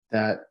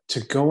that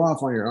to go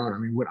off on your own. I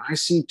mean, when I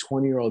see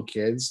 20-year-old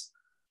kids,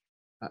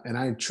 and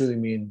I truly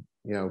mean,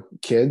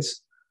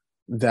 kids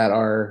that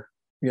are,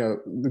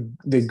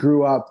 they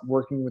grew up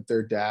working with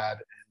their dad,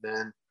 and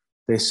then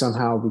they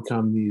somehow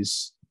become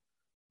these,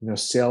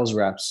 sales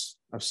reps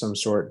of some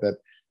sort, that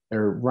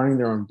they're running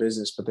their own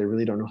business, but they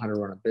really don't know how to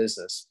run a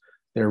business.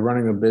 They're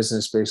running a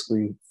business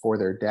basically for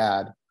their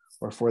dad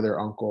or for their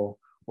uncle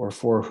or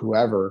for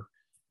whoever.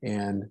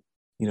 And,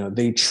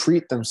 they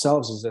treat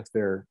themselves as if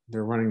they're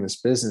running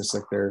this business.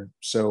 Like, they're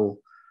so,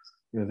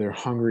 they're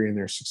hungry and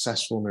they're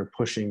successful and they're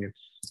pushing.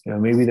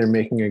 And, maybe they're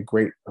making a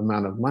great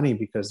amount of money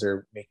because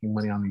they're making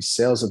money on these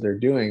sales that they're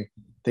doing.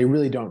 They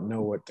really don't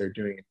know what they're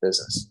doing in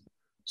business.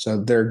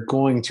 So they're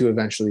going to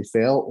eventually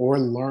fail or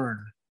learn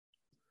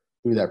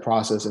through that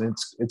process. And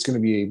it's going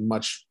to be a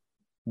much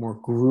more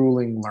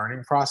grueling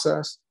learning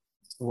process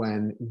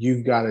when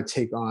you've got to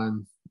take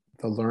on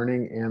the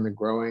learning and the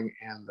growing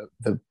and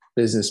the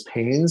business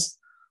pains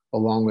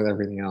along with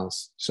everything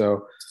else.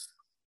 So,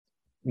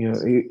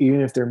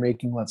 even if they're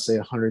making, let's say,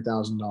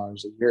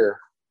 $100,000 a year,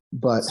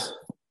 but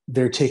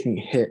they're taking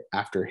hit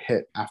after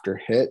hit after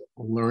hit,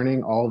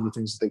 learning all of the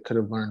things that they could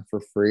have learned for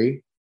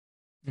free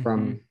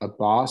from a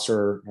boss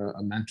or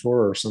a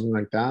mentor or something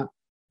like that.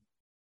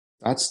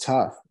 That's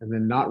tough. And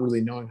then not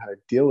really knowing how to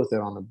deal with it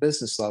on the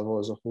business level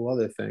is a whole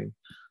other thing.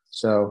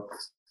 So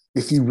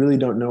if you really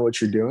don't know what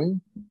you're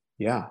doing,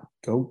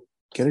 go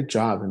get a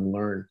job and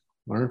learn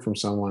from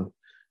someone.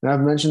 And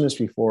I've mentioned this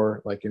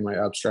before, like in my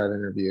Upstrive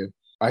interview,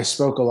 I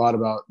spoke a lot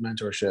about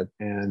mentorship.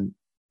 And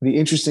the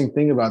interesting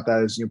thing about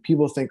that is,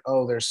 people think,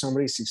 oh, there's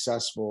somebody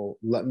successful.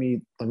 Let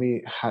me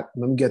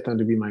get them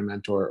to be my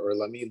mentor, or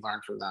let me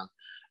learn from them.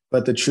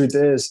 But the truth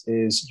is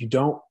you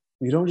don't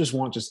just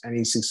want just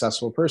any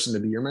successful person to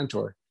be your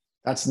mentor.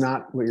 That's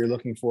not what you're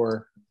looking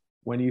for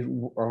when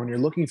you're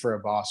looking for a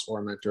boss or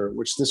a mentor,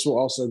 which this will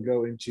also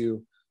go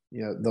into,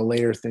 the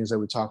later things that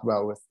we talk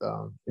about with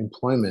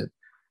employment.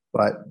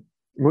 But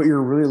what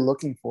you're really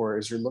looking for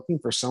is you're looking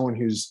for someone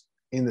who's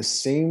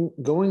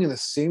going in the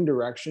same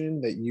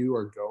direction that you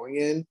are going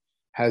in,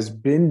 has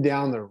been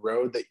down the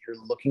road that you're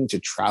looking to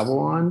travel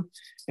on,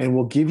 and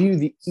will give you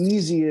the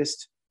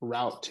easiest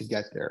route to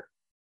get there.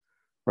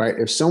 Right?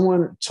 If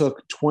someone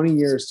took 20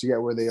 years to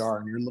get where they are,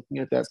 and you're looking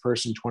at that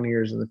person 20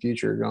 years in the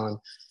future going,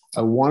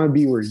 I want to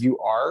be where you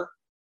are,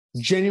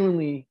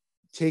 genuinely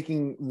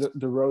taking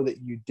the road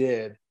that you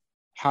did,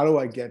 how do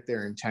I get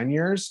there in 10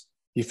 years?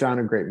 You found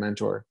a great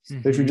mentor.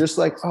 But if you're just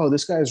like, oh,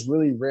 this guy is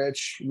really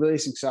rich, really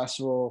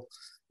successful,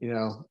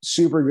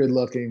 super good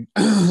looking,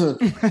 oh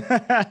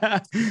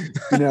yeah,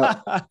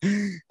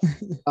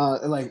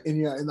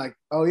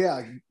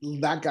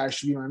 that guy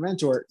should be my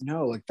mentor.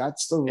 No, like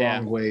that's the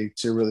wrong way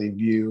to really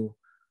view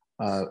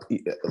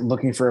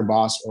looking for a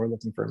boss or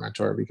looking for a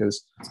mentor,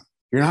 because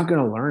you're not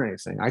going to learn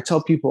anything. I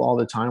tell people all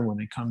the time when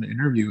they come to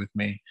interview with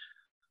me,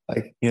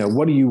 like,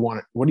 what do you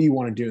want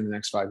to do in the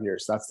next 5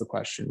 years? That's the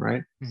question,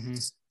 right? Mm-hmm.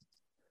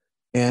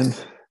 And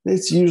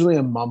it's usually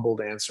a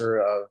mumbled answer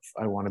of,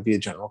 I want to be a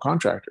general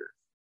contractor.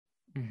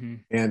 Mm-hmm.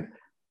 And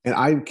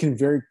I can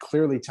very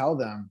clearly tell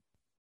them,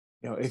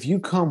 if you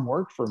come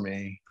work for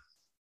me,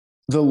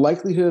 the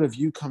likelihood of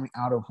you coming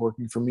out of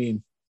working for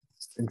me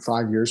in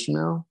 5 years from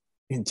now,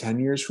 in 10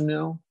 years from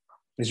now,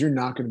 is you're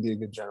not going to be a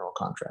good general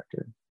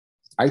contractor.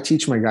 I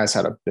teach my guys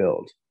how to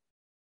build.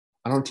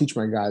 I don't teach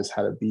my guys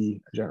how to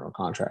be a general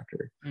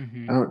contractor.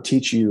 Mm-hmm. I don't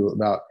teach you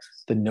about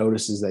the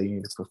notices that you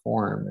need to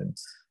perform, and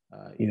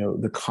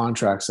the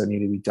contracts that need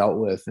to be dealt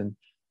with, and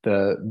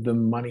the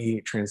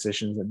money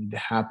transitions that need to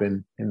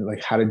happen, and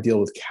like how to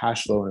deal with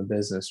cash flow in a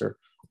business, or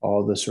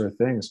all this sort of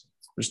things.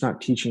 I'm just not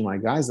teaching my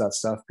guys that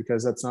stuff,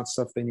 because that's not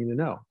stuff they need to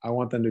know. I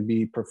want them to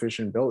be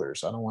proficient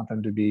builders. I don't want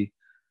them to be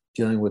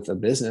dealing with a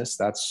business.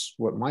 That's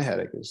what my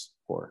headache is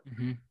for.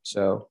 Mm-hmm.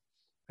 So,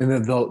 and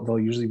then they'll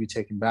usually be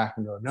taken back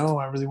and go, no,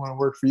 I really want to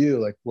work for you.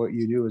 Like, what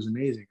you do is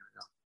amazing.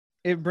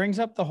 It brings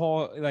up the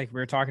whole, like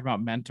we were talking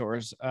about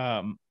mentors.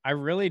 I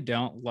really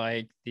don't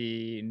like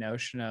the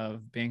notion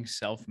of being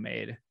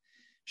self-made.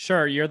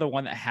 Sure, you're the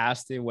one that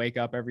has to wake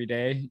up every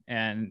day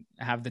and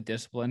have the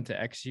discipline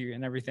to execute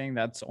and everything.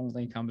 That's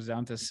only comes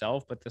down to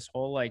self. But this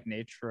whole like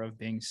nature of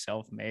being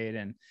self-made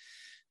and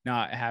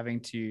not having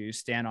to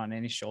stand on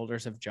any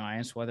shoulders of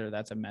giants, whether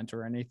that's a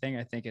mentor or anything,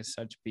 I think is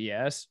such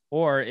BS.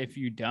 Or if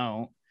you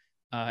don't,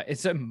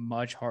 it's a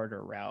much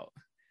harder route.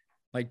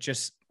 Like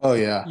just,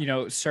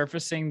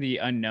 surfacing the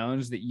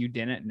unknowns that you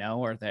didn't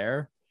know are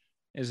there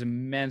is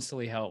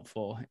immensely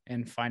helpful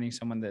in finding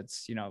someone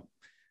that's,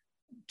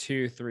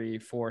 2, 3,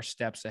 4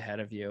 steps ahead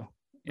of you.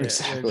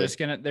 Exactly.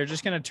 They're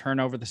just gonna turn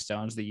over the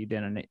stones that you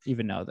didn't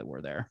even know that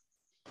were there.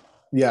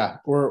 Yeah,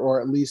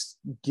 or at least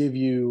give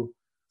you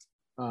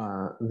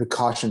the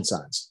caution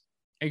signs.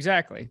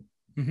 Exactly.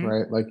 Mm-hmm.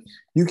 Right. Like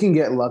you can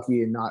get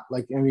lucky and not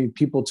like,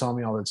 people tell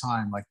me all the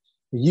time, like,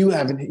 you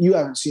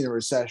haven't seen a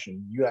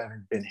recession. You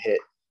haven't been hit,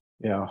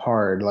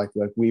 hard like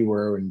we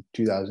were in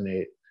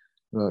 2008.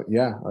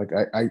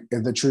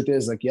 The truth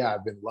is, like,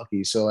 I've been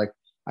lucky. So like,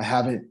 I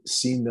haven't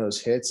seen those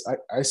hits.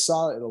 I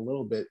saw it a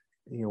little bit,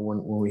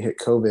 when we hit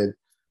COVID,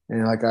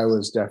 and like, I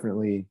was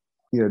definitely,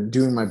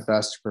 doing my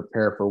best to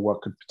prepare for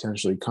what could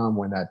potentially come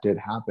when that did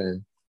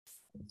happen.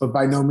 But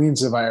by no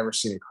means have I ever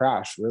seen a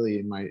crash really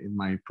in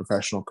my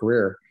professional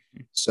career.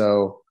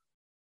 So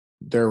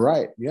they're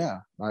right.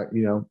 Yeah.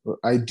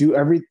 I do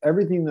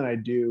everything that I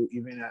do,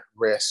 even at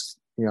risk,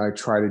 I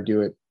try to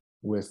do it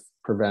with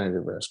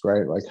preventative risk,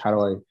 right? Like, how do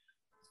I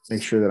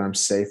make sure that I'm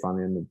safe on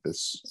the end of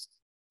this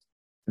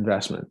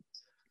investment?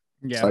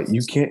 Yeah. But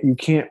you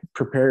can't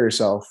prepare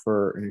yourself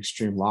for an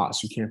extreme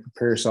loss. You can't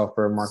prepare yourself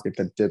for a market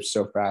that dips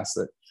so fast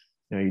that,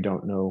 you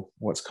don't know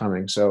what's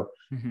coming. So,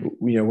 mm-hmm.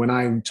 When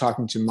I'm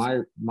talking to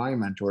my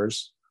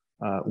mentors,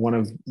 one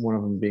of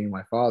them being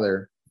my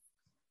father,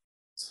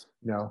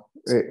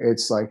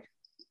 it's like,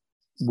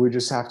 we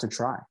just have to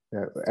try.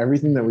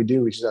 Everything that we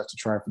do, we just have to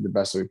try for the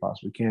best that we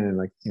possibly can. And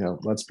like,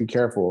 let's be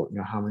careful.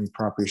 How many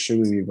properties should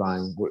we be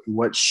buying?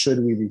 What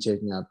should we be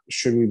taking up?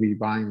 Should we be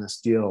buying this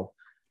deal?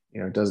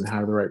 It doesn't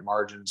have the right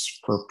margins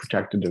for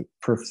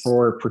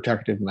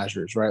protective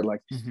measures, right?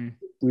 Like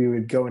we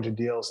would go into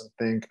deals and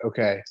think,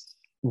 okay,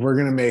 we're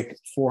going to make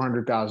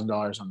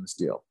 $400,000 on this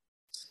deal.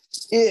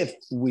 If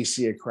we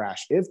see a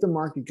crash, if the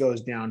market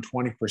goes down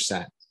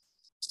 20%,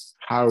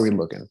 how are we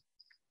looking?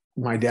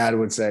 My dad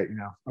would say,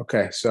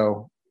 okay,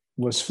 so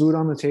was food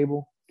on the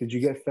table? Did you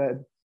get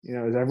fed?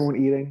 Is everyone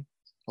eating?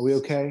 Are we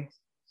okay?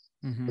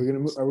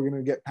 Are we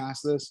gonna get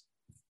past this?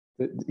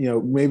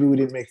 Maybe we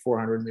didn't make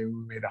 400, maybe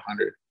we made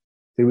 100.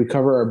 Did we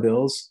cover our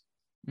bills?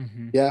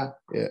 Yeah.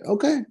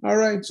 Okay. All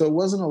right. So it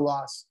wasn't a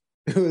loss.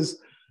 It was,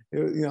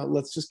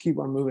 let's just keep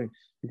on moving,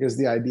 because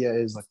the idea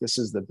is like, this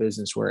is the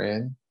business we're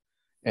in,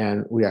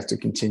 and we have to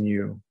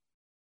continue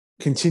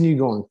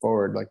going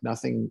forward. Like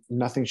nothing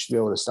should be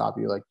able to stop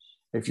you. Like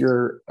if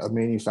you're a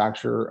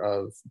manufacturer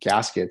of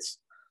gaskets,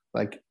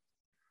 like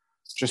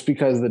just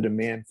because the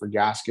demand for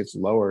gaskets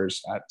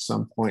lowers at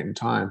some point in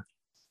time,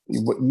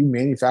 you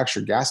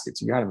manufacture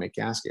gaskets, you got to make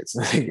gaskets.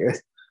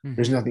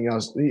 There's nothing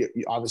else.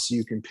 Obviously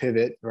you can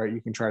pivot, right?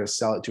 You can try to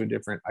sell it to a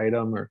different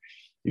item, or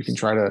you can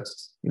try to,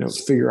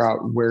 figure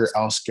out where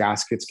else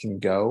gaskets can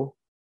go,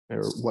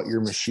 or what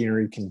your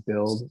machinery can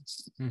build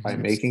by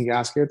making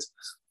gaskets.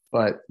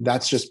 But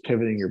that's just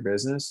pivoting your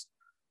business.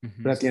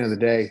 But at the end of the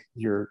day,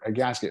 you're a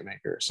gasket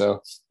maker.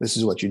 So this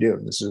is what you do,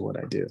 and this is what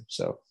I do.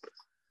 So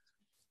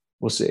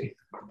we'll see.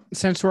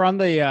 Since we're on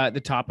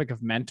the topic of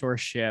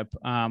mentorship,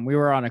 we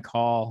were on a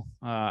call,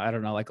 I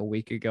don't know, like a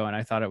week ago, and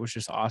I thought it was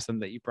just awesome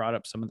that you brought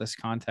up some of this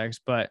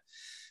context. But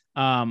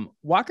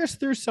walk us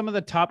through some of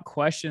the top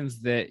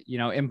questions that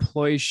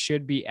employees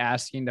should be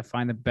asking to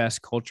find the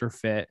best culture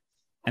fit,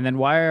 and then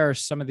why are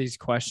some of these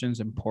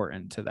questions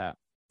important to that?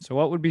 So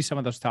what would be some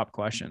of those top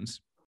questions?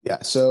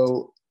 Yeah.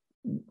 So,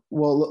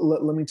 well,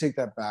 let me take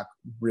that back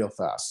real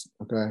fast.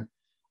 Okay.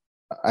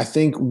 I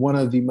think one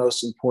of the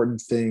most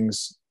important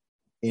things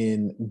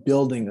in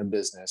building a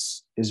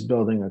business is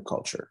building a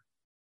culture.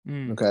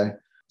 Okay.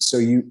 So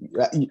you,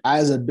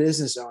 as a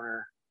business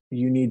owner,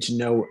 you need to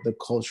know what the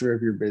culture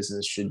of your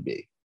business should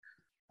be.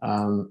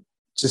 To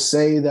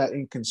say that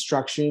in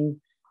construction,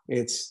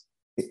 it's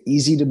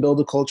easy to build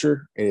a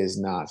culture, it is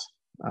not,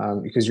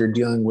 because you're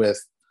dealing with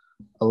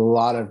a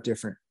lot of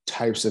different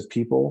types of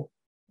people,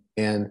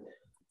 and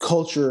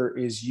culture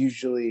is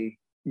usually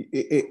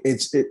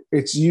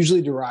it's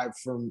usually derived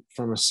from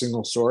a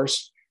single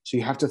source. So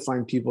you have to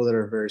find people that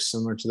are very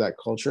similar to that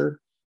culture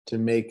to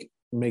make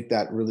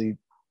that really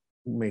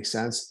make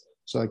sense.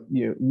 So like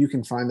you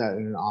can find that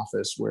in an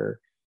office where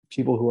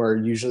people who are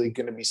usually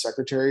going to be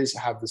secretaries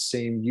have the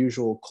same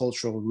usual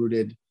cultural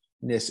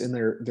rootedness in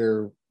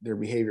their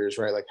behaviors,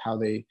 right? Like how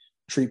they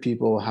treat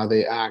people, how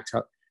they act.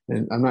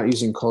 And I'm not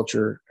using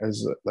culture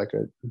as like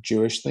a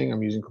Jewish thing.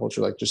 I'm using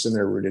culture like just in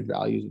their rooted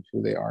values of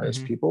who they are as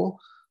people.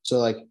 So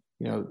like,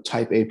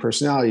 type A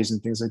personalities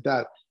and things like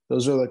that.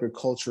 Those are like a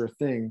culture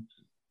thing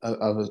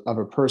of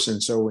a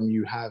person. So when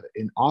you have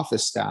an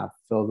office staff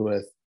filled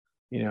with,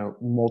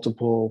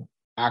 multiple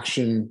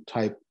action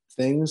type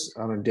things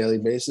on a daily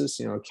basis,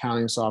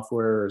 accounting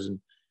softwares and,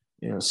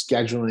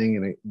 scheduling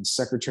and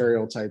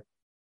secretarial type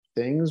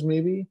things,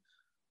 maybe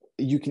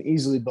you can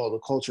easily build a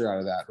culture out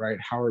of that, right?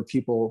 How are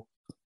people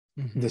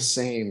the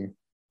same,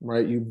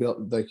 right? You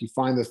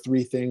find the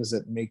three things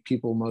that make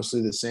people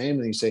mostly the same,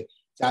 and you say,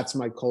 that's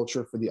my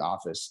culture for the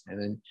office. And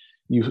then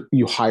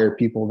you hire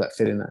people that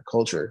fit in that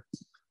culture.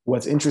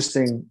 What's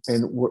interesting,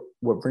 and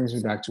what brings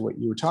me back to what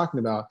you were talking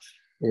about,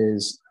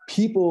 is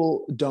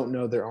people don't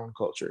know their own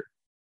culture.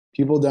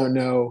 People don't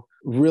know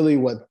really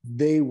what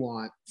they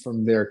want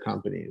from their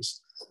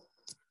companies.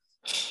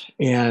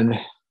 And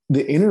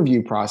the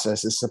interview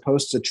process is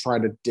supposed to try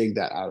to dig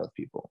that out of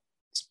people.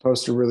 It's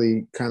supposed to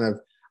really kind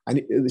of,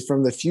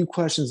 from the few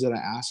questions that I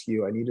ask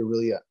you, I need to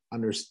really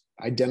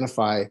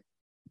identify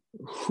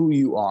who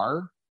you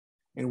are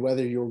and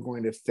whether you're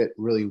going to fit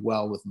really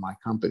well with my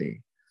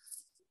company.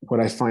 What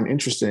I find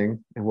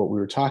interesting, and what we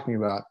were talking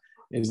about,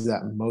 is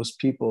that most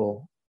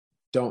people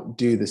don't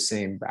do the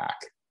same back.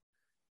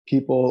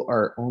 People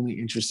are only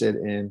interested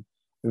in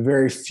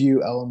very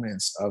few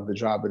elements of the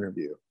job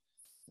interview.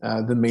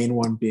 The main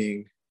one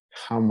being,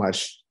 how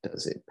much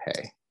does it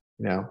pay?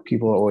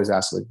 People always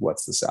ask, like,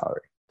 what's the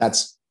salary?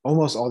 That's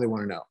almost all they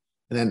want to know.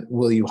 And then,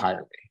 will you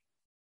hire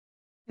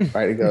me?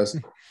 Right? It goes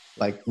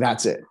like,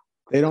 that's it.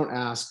 They don't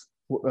ask,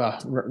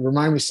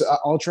 remind me. So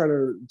I'll try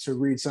to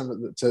read some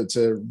of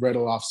to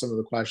rattle off some of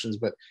the questions,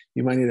 but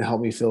you might need to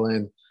help me fill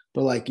in.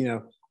 But like,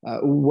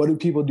 what do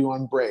people do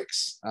on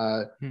breaks?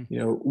 What do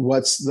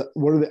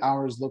the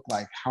hours look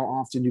like? How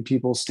often do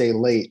people stay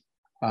late?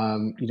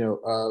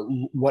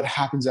 What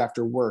happens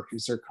after work?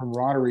 Is there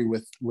camaraderie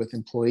with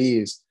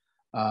employees?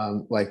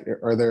 Like,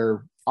 are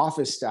there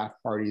office staff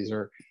parties,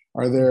 or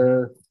are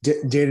there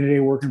day-to-day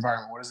work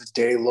environment? What does a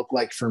day look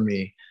like for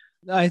me?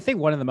 I think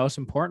one of the most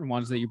important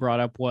ones that you brought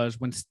up was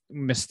when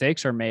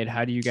mistakes are made,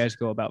 how do you guys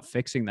go about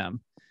fixing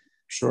them?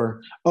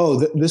 Sure. Oh,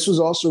 this was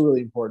also a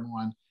really important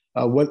one.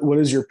 What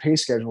is your pay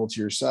schedule to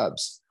your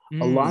subs?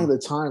 A lot of the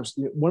times,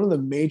 one of the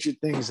major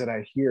things that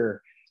I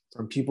hear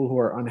from people who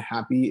are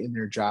unhappy in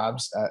their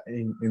jobs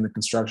in the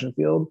construction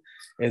field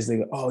is they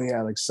go, oh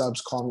yeah, like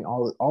subs call me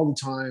all the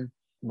time.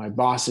 My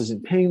boss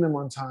isn't paying them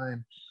on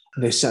time.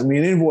 They sent me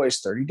an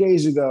invoice 30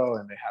 days ago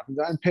and they haven't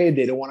gotten paid.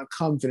 They don't want to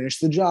come finish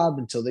the job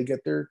until they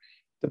get their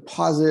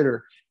deposit,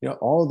 or,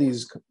 all of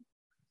these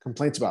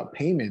complaints about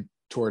payment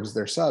towards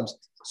their subs.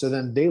 So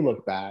then they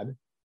look bad,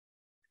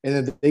 and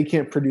then they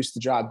can't produce the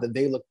job. Then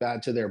they look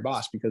bad to their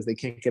boss because they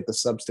can't get the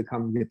subs to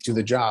come get to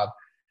the job.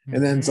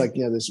 And then it's like,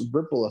 this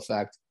ripple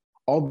effect,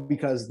 all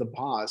because the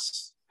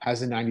boss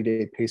has a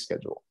 90-day pay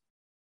schedule,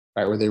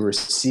 right? Where they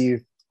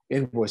receive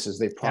invoices,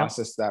 they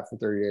process that for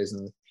 30 days,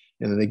 and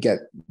then they get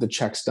the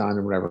checks done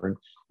and whatever.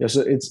 And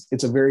so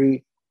it's a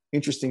very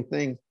interesting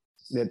thing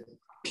that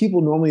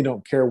people normally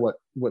don't care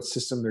what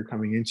system they're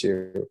coming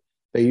into.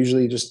 They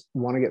usually just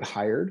want to get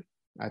hired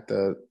at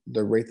the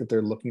rate that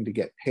they're looking to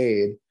get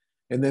paid.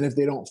 And then if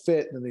they don't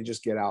fit, then they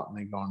just get out and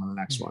they go on to the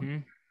next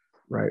one.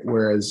 Right.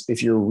 Whereas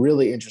if you're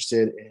really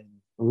interested in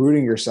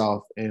rooting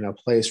yourself in a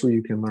place where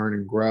you can learn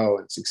and grow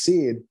and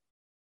succeed,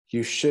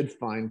 you should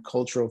find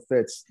cultural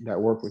fits that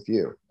work with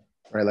you,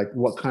 right? Like,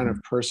 what kind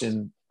of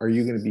person are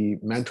you going to be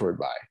mentored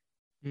by?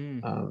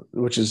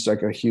 Which is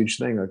like a huge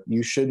thing. Like,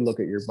 you should look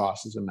at your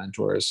boss as a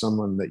mentor, as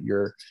someone that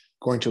you're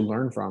going to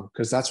learn from,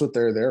 because that's what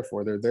they're there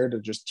for. They're there to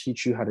just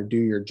teach you how to do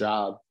your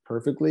job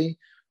perfectly,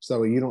 so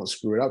that way you don't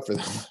screw it up for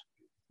them.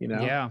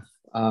 Yeah.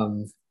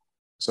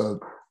 So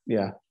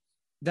yeah.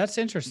 That's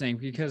interesting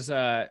because,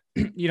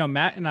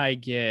 Matt and I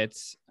get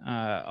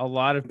a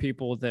lot of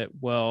people that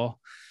will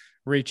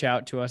reach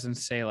out to us and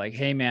say like,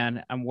 hey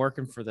man, I'm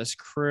working for this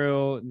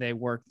crew. They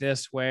work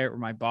this way, or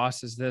my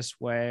boss is this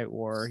way,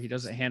 or he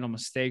doesn't handle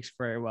mistakes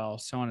very well,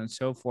 so on and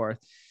so forth.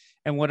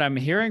 And what I'm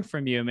hearing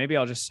from you, maybe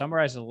I'll just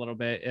summarize it a little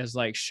bit, is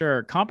like,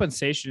 sure,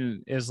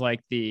 compensation is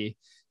like the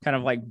kind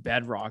of like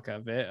bedrock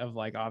of it, of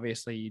like,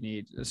 obviously you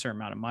need a certain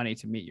amount of money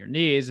to meet your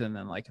needs. And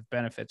then like if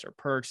benefits or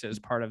perks is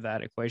part of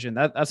that equation,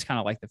 that's kind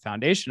of like the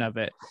foundation of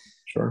it.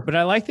 Sure. But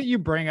I like that you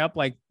bring up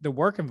like the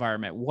work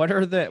environment. What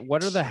are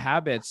the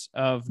habits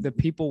of the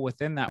people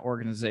within that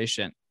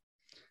organization?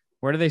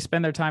 Where do they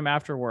spend their time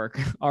after work?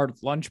 Are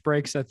lunch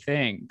breaks a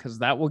thing? Because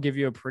that will give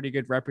you a pretty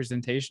good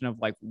representation of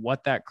like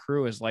what that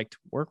crew is like to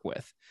work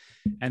with.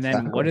 And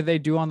then what do they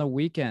do on the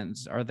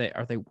weekends? Are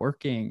they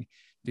working?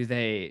 Do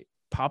they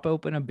pop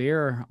open a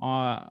beer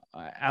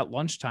at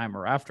lunchtime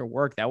or after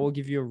work? That will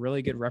give you a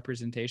really good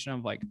representation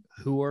of like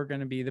who are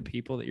going to be the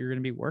people that you're going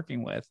to be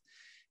working with,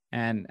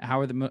 and how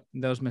are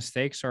those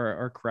mistakes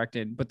are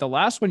corrected. But the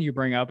last one you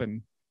bring up,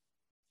 and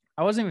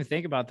I wasn't even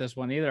thinking about this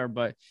one either,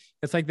 but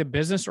it's like the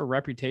business or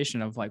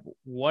reputation of like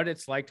what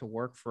it's like to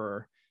work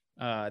for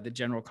the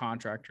general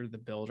contractor, the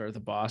builder,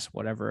 the boss,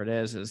 whatever it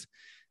is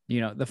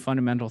the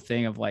fundamental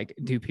thing of like,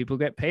 do people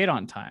get paid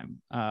on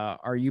time?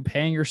 Are you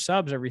paying your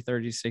subs every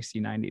 30, 60,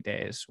 90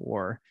 days?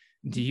 Or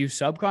do you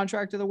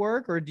subcontract to the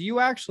work, or do you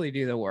actually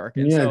do the work?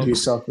 And do you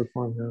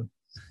self-perform? Yeah.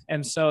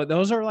 And so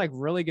those are like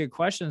really good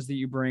questions that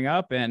you bring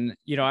up. And,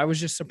 I was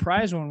just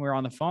surprised when we were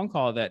on the phone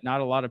call that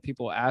not a lot of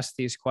people ask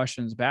these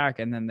questions back,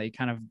 and then they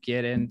kind of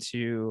get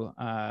into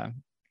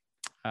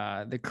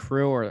the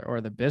crew or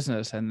the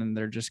business, and then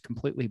they're just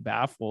completely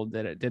baffled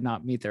that it did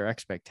not meet their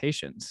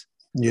expectations.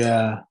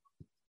 Yeah.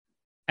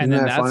 And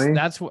then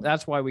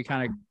that's why we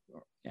kind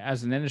of,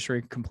 as an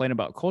industry, complain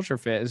about culture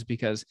fit, is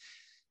because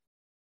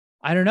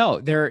I don't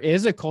know, there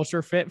is a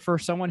culture fit for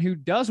someone who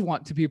does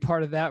want to be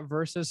part of that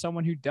versus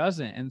someone who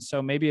doesn't. And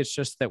so maybe it's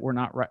just that we're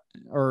not right,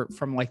 or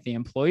from like the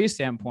employee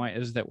standpoint,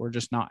 is that we're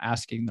just not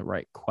asking the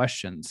right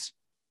questions.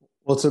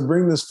 Well, to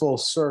bring this full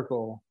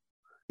circle,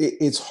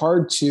 it's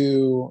hard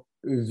to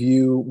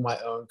view my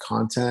own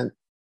content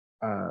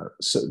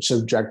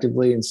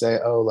subjectively and say,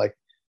 oh, like,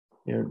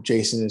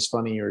 Jason is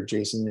funny, or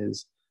Jason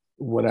is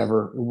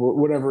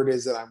whatever it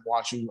is that I'm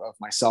watching of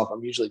myself.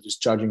 I'm usually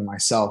just judging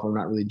myself. I'm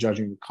not really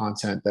judging the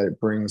content that it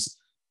brings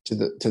to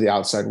the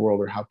outside world,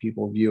 or how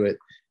people view it.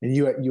 And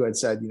you had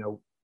said,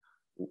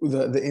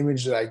 the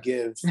image that I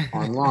give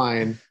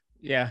online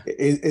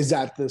is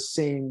that the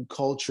same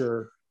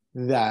culture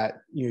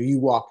that you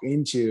walk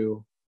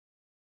into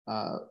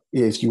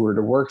if you were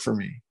to work for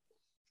me.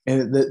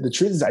 And the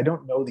truth is, I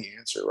don't know the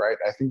answer, right?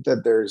 I think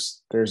that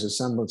there's a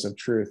semblance of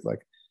truth.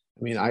 Like,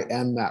 I mean, I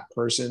am that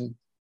person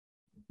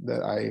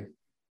that I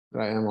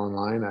am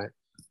online. I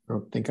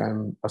don't think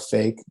I'm a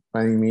fake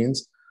by any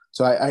means.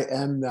 So I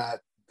am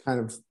that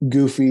kind of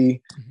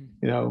goofy,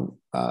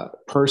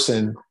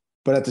 person.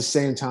 But at the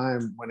same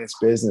time, when it's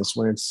business,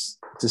 when it's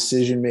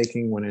decision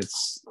making, when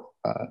it's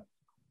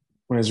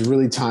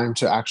really time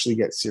to actually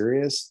get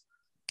serious,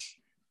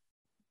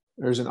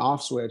 there's an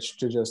off switch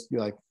to just be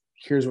like,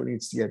 here's what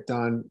needs to get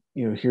done.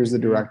 Here's the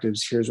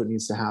directives. Here's what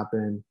needs to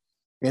happen.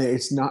 And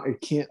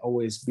it can't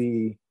always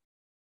be,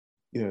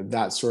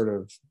 that sort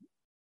of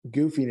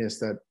goofiness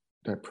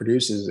that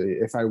produces.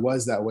 If I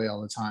was that way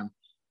all the time,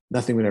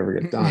 nothing would ever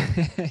get done.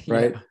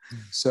 Right. Yeah.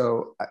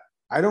 So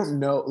I don't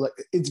know. Like,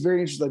 it's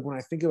very interesting. Like when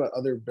I think about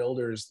other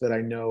builders that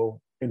I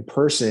know in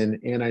person,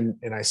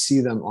 and I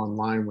see them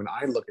online, when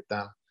I look at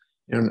them,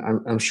 and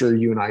I'm sure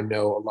you and I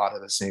know a lot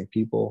of the same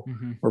people.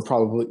 Mm-hmm.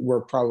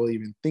 We're probably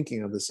even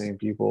thinking of the same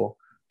people,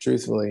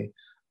 truthfully.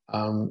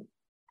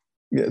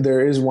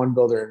 There is one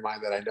builder in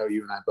mind that I know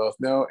you and I both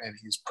know, and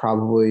he's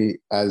probably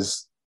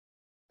as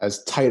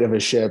tight of a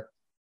ship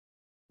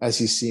as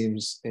he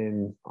seems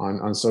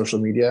on social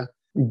media.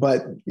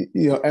 But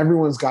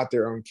everyone's got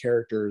their own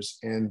characters,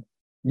 and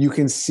you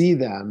can see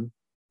them,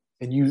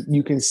 and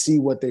you can see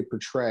what they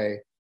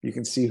portray. You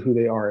can see who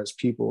they are as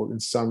people in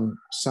some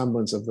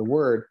semblance of the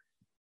word,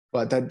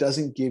 but that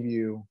doesn't give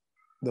you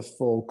the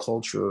full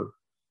culture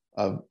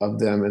of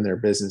them and their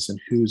business and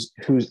who's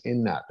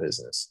in that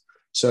business.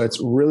 So it's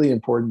really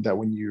important that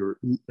when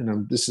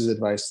this is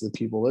advice to the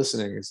people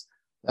listening, is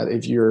that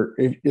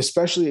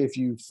especially if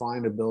you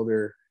find a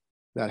builder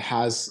that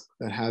has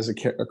a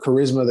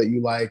charisma that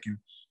you like, and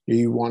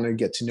you want to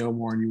get to know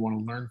more and you want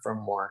to learn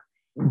from more,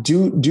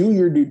 do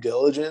your due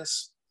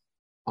diligence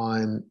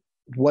on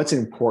what's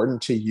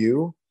important to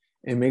you,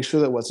 and make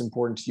sure that what's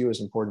important to you is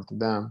important to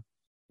them.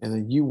 And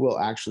then you will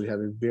actually have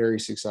a very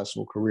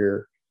successful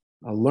career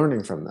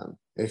learning from them.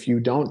 If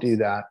you don't do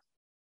that,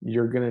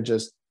 you're going to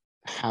just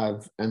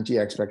have empty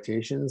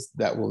expectations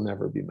that will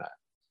never be met.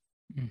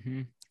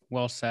 Mm-hmm.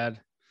 Well said.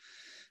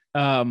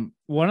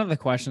 One of the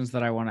questions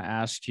that I want to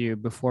ask you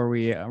before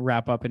we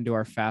wrap up into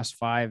our Fast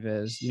Five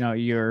is,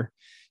 you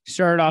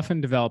started off in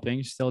developing,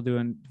 you're still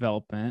doing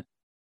development.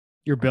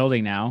 You're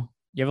building now.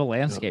 You have a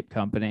landscape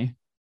company,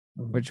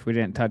 which we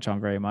didn't touch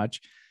on very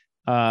much.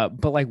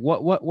 But like,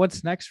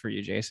 what's next for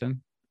you,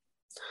 Jason?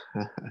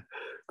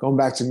 Going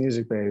back to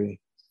music, baby.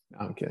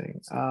 No, I'm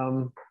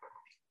kidding.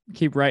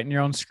 Keep writing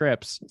your own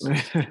scripts.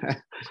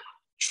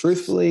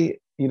 Truthfully,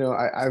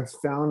 I've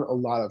found a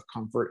lot of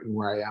comfort in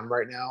where I am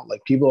right now.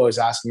 Like, people always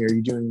ask me, are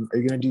you going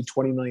to do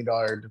 $20 million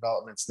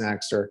developments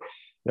next? Or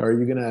are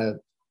you going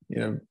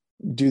to,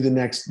 do the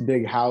next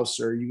big house?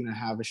 Or are you going to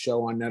have a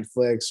show on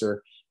Netflix?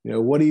 Or,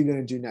 what are you going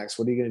to do next?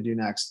 What are you going to do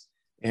next?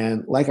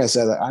 And like I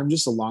said, I'm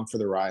just along for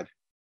the ride.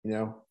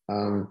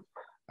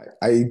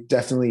 I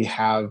definitely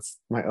have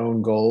my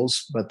own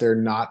goals, but they're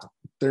not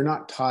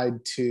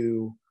tied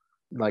to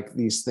like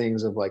these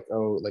things of like,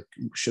 oh, like,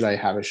 should I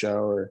have a show,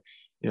 or,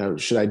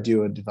 should I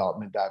do a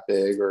development that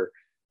big, or,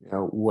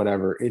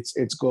 whatever.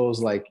 It's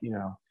goals like,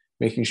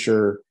 making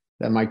sure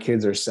that my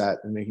kids are set,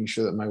 and making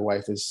sure that my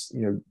wife is,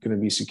 going to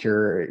be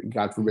secure.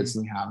 God forbid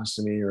something happens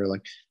to me, or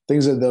like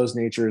things of those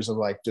natures of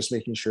like, just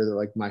making sure that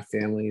like my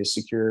family is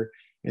secure,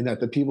 and that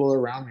the people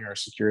around me are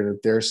secure,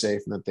 that they're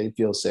safe, and that they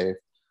feel safe.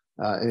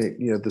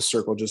 And the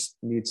circle just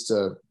needs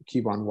to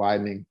keep on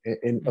widening,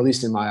 at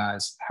least in my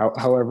eyes.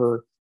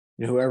 However,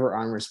 whoever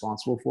I'm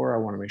responsible for, I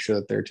want to make sure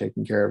that they're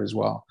taken care of as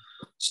well.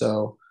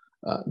 So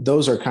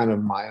those are kind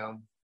of my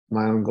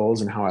own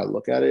goals and how I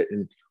look at it.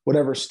 And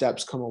whatever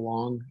steps come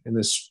along in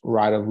this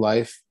ride of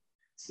life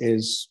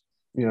is,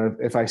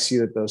 if I see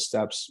that those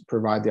steps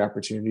provide the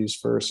opportunities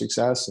for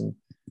success and,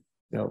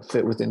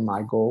 fit within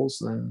my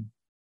goals, then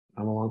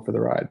I'm along for the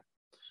ride.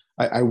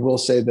 I will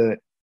say that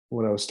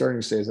what I was starting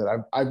to say is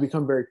that I've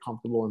become very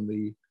comfortable in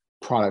the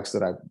products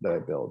that I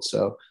build.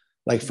 So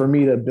like, for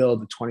me to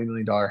build a $20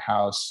 million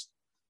house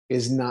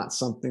is not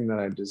something that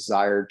I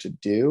desire to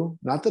do.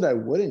 Not that I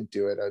wouldn't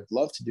do it. I'd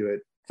love to do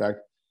it. In fact,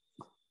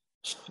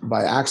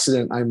 by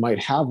accident, I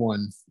might have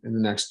one in the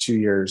next 2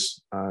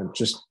 years,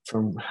 just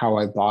from how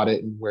I bought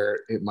it and where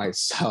it might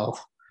sell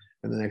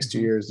in the next 2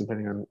 years,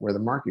 depending on where the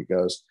market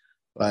goes.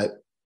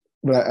 But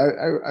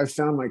I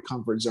found my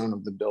comfort zone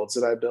of the builds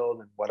that I build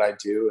and what I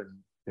do,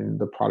 and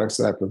the products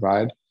that I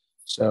provide.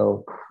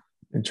 So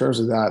in terms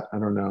of that, I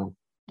don't know.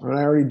 I mean,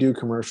 I already do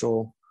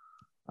commercial.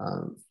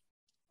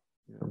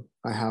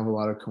 I have a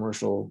lot of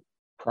commercial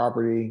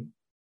property.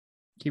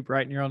 Keep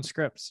writing your own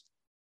scripts.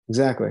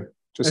 Exactly.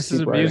 This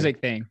is a music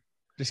thing.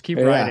 Just keep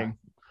writing.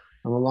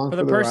 I'm along for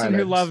the person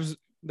who loves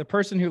the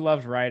person who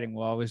loves writing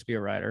will always be a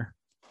writer.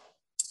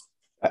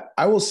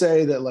 I will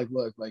say that, like,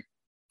 look, like,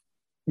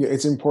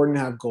 it's important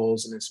to have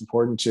goals, and it's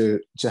important to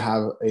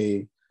have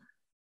a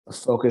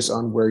focus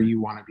on where you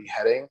want to be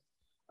heading.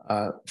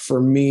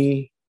 For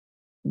me,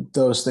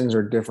 those things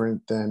are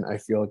different than I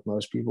feel like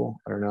most people.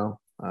 I don't know.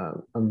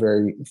 I'm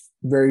very,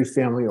 very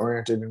family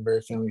oriented and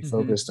very family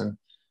focused, and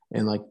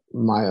like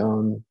my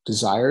own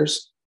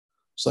desires.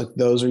 So like,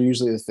 those are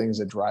usually the things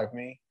that drive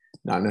me.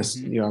 Not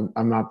necessarily,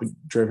 I'm not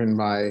driven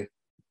by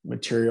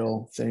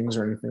material things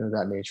or anything of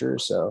that nature.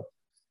 So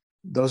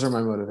those are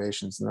my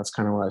motivations, and that's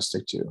kind of what I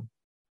stick to.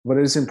 But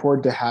it is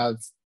important to have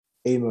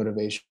a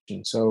motivation.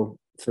 So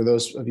for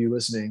those of you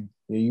listening,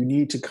 you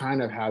need to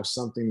kind of have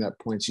something that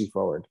points you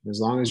forward. As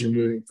long as you're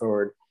moving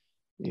forward,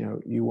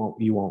 you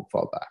won't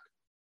fall back.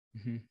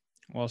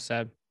 Well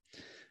said.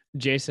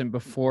 Jason,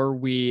 before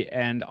we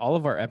end all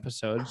of our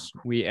episodes,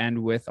 we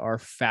end with our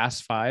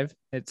Fast Five.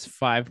 It's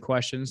 5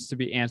 questions to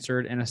be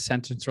answered in a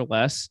sentence or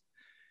less.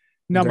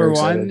 Number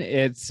one,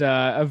 it's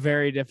a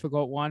very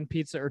difficult one.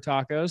 Pizza or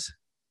tacos?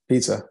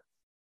 Pizza.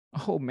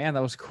 Oh man,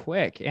 that was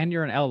quick. And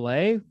you're in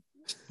LA?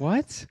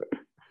 What?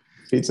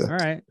 Pizza. All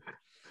right.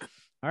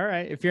 All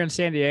right. If you're in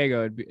San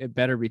Diego, it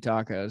better be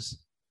tacos.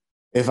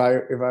 If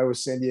I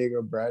was San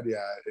Diego bred, yeah,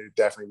 it'd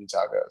definitely be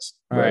tacos.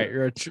 All right.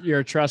 You're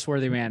a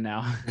trustworthy man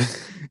now.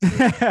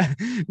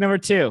 Number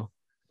 2.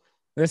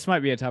 This might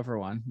be a tougher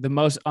one. The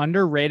most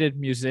underrated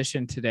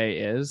musician today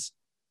is.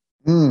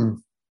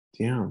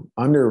 Damn,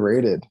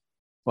 underrated.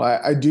 Well,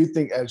 I do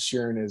think Ed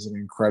Sheeran is an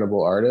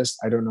incredible artist.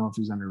 I don't know if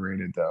he's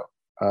underrated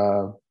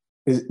though.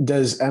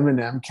 Does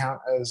Eminem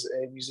count as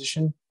a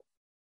musician?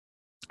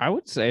 I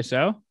would say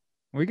so.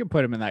 We could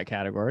put him in that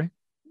category.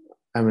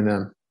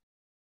 Eminem.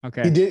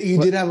 Okay. He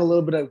did have a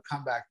little bit of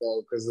comeback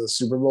though because of the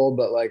Super Bowl,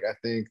 but like I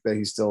think that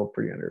he's still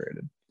pretty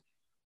underrated.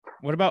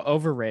 What about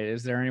overrated?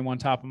 Is there anyone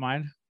top of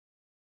mind?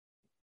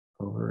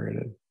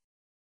 Overrated.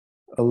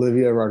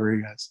 Olivia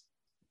Rodriguez.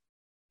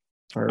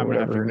 Or I'm gonna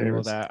have to whatever her name Google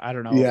is. that. I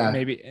don't know. Yeah.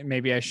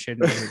 Maybe I should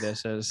know who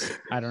this is.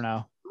 I don't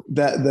know.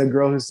 That the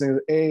girl who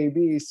sings A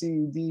B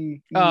C D.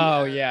 E,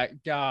 Oh F. yeah,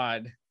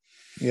 God.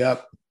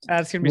 Yep.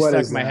 That's gonna be What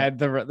stuck is in my that?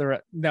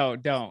 head. No,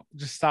 don't.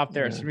 Just stop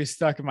there. It's Yeah. gonna be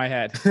stuck in my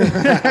head.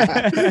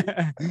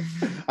 I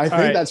think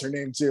right. that's her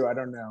name too. I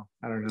don't know.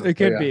 It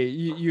could But yeah. be.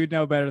 You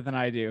know better than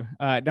I do.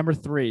 Number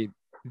 3,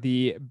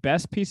 the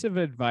best piece of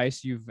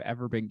advice you've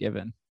ever been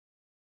given.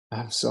 I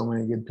have so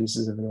many good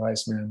pieces of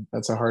advice, man.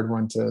 That's a hard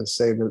one to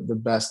say. The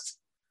best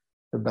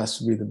would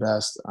be the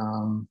best.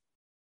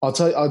 I'll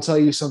tell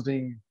you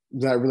something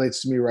that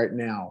relates to me right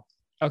now.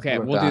 Okay,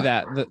 What we'll do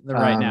that? that. The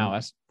right now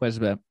is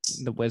wisdom.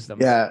 The wisdom.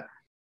 Yeah.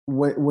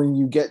 When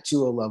you get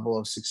to a level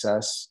of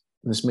success,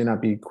 this may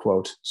not be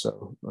quote,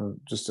 so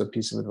just a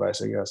piece of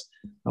advice, I guess.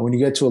 When you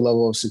get to a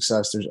level of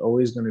success, there's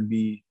always going to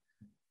be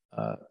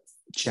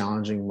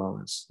challenging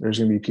moments. There's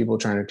going to be people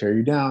trying to tear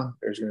you down.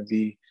 There's going to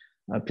be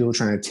people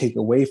trying to take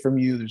away from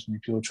you. There's going to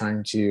be people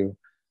trying to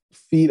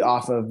feed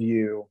off of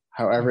you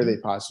however they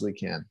possibly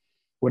can,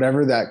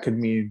 whatever that could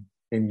mean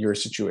in your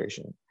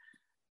situation.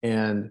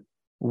 And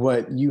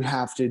what you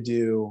have to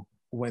do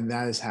when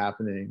that is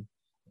happening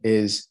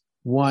is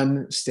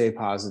 1, stay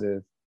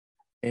positive,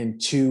 and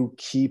 2,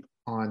 keep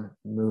on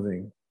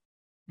moving.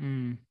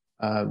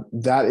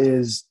 That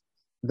is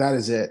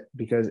it.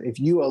 Because if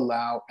you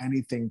allow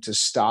anything to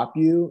stop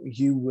you,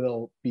 you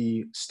will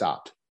be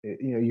stopped.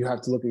 You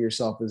have to look at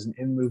yourself as an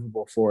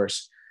immovable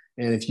force.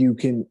 And if you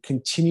can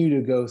continue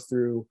to go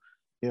through,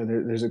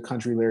 there's a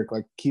country lyric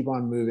like "keep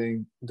on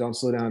moving, don't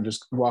slow down,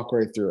 just walk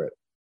right through it."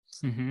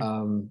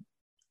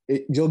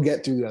 You'll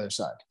get through the other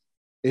side.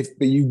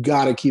 But you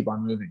got to keep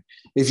on moving.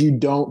 If you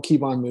don't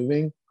keep on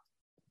moving,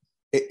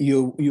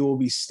 you will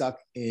be stuck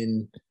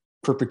in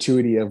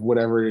perpetuity of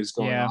whatever is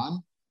going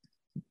on.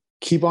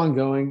 Keep on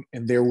going,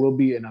 and there will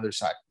be another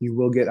side. You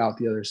will get out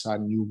the other side,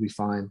 and you will be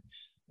fine.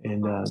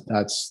 And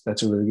that's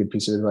a really good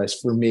piece of advice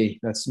for me.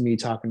 That's me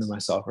talking to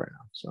myself right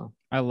now. So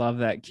I love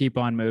that. Keep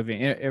on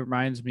moving. It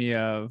reminds me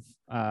of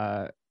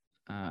I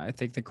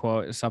think the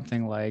quote is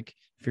something like,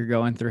 "If you're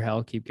going through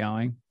hell, keep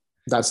going."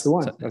 That's the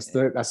one. So,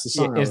 that's the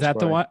song. Is that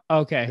the one?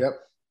 Okay. Yep.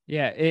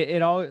 Yeah.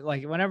 It always,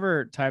 like,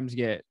 whenever times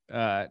get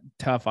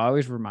tough, I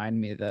always remind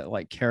me that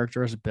like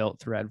character is built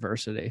through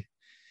adversity.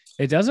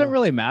 It doesn't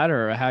really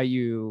matter how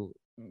you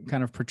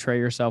kind of portray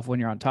yourself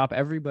when you're on top.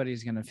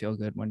 Everybody's going to feel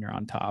good when you're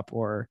on top,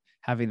 or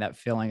having that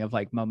feeling of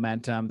like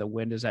momentum, the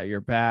wind is at your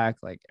back,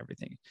 like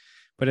everything.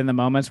 But in the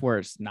moments where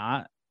it's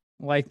not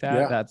like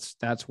that,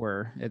 that's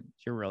where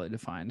you're really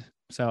defined.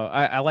 So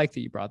I like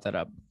that you brought that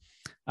up.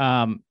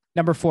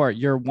 Number 4,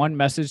 your one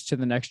message to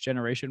the next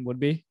generation would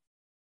be?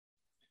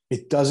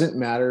 It doesn't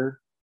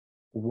matter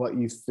what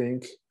you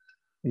think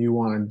you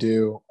want to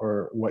do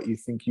or what you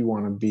think you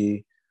want to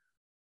be.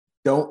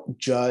 Don't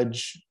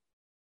judge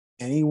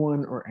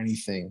anyone or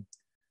anything.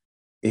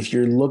 If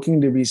you're looking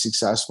to be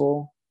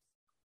successful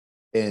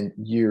and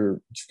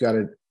you've got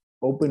an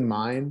open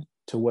mind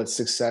to what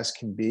success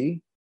can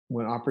be,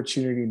 when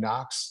opportunity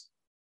knocks,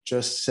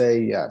 just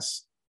say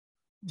yes.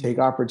 Take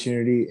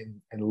opportunity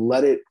and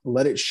let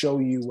it show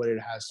you what it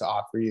has to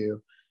offer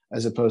you,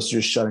 as opposed to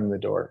just shutting the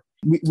door.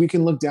 We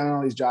can look down on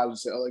all these jobs and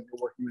say, "Oh, like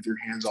you're working with your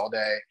hands all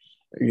day,"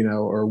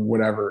 or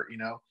whatever,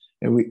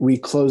 and we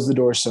close the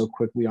door so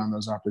quickly on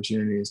those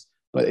opportunities.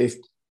 But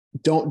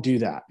don't do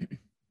that,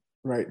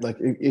 right? Like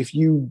if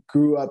you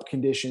grew up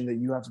conditioned that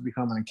you have to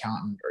become an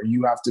accountant or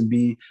you have to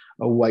be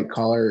a white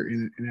collar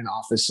in an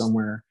office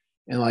somewhere,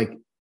 and like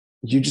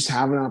you just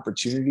have an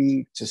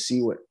opportunity to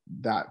see what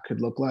that could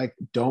look like,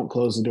 don't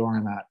close the door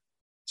on that.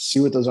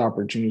 See what those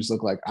opportunities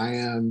look like. I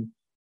am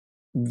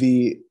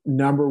the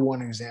number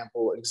one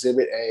example,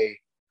 exhibit A,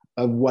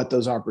 of what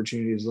those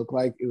opportunities look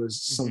like. It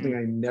was something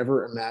I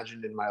never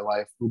imagined in my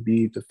life would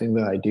be the thing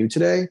that I do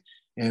today.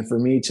 And for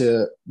me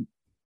to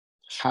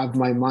have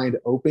my mind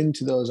open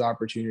to those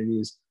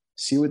opportunities,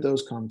 see what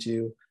those come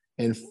to,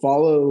 and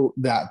follow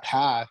that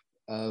path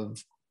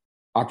of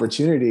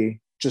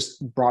opportunity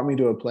just brought me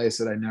to a place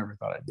that I never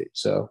thought I'd be.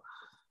 So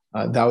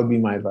that would be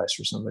my advice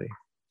for somebody.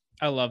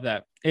 I love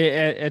that.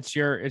 It's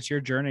your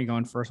journey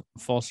going for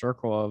full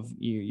circle of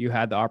you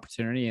had the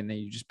opportunity and then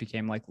you just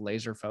became like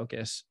laser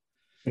focused.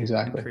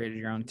 Exactly. And created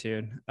your own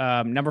tune.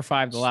 Number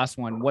 5, the last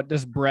one. What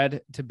does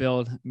bread to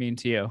build mean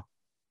to you?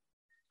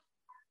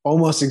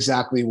 almost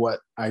exactly what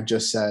I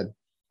just said.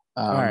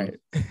 All right.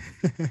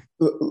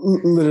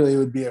 Literally, it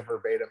would be a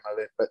verbatim of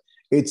it, but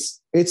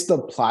it's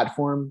the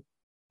platform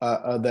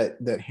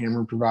that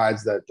Hammer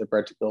provides, that the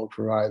Bread to Build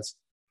provides,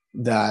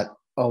 that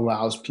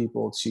allows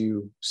people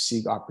to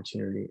seek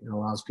opportunity and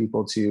allows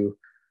people to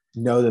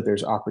know that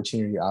there's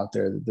opportunity out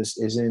there. That this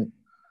isn't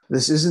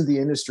the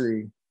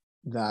industry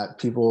that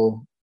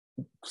people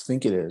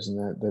think it is, and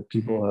that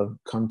people have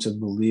come to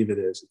believe it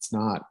is. It's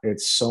not.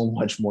 It's so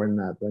much more than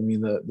that. I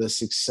mean, the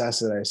success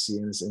that I see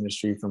in this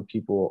industry from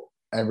people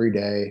every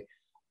day,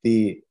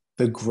 the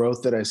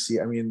growth that I see.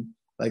 I mean,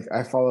 like,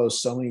 I follow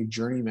so many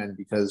journeymen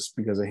because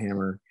of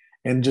Hammer,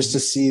 and just to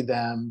see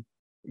them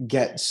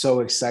get so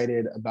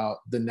excited about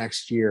the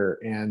next year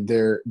and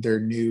their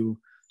new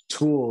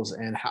tools,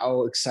 and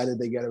how excited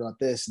they get about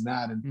this and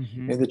that,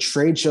 and the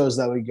trade shows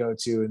that we go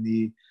to, and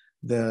the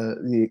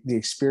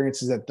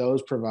experiences that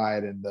those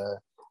provide, and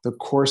the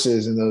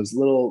courses, and those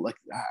little, like,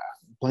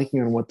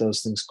 blanking on what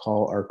those things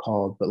are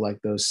called, but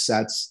like those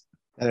sets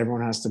that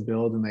everyone has to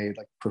build, and they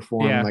like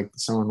perform, like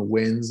someone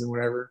wins and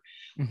whatever,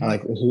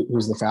 like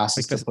who's the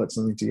fastest to put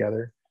something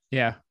together.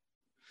 Yeah.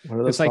 What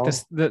are those it's like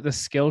called? the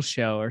skill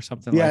show or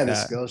something like that. Yeah, the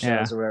skill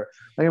shows or whatever.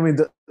 Like, I mean,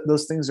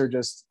 those things are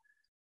just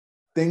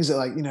things that,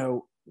 like,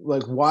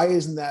 like, why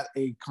isn't that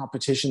a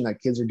competition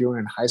that kids are doing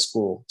in high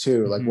school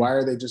too? Like, why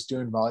are they just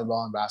doing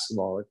volleyball and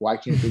basketball? Like, why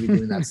can't they be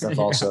doing that stuff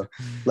also?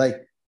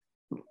 Like,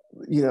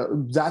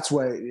 that's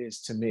what it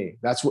is to me.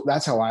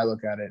 That's how I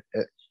look at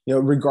it.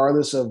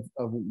 Regardless of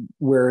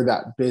where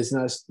that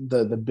business,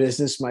 the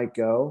business might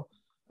go,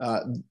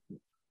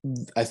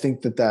 I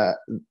think that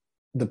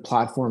the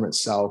platform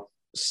itself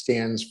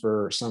stands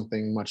for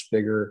something much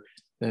bigger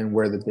than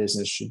where the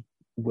business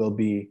will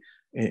be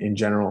in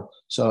general.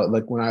 So,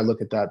 like, when I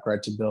look at that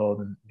Bread to Build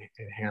and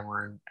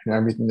Hammer and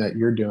everything that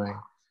you're doing,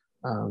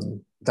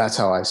 that's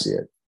how I see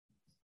it.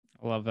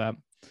 I love that.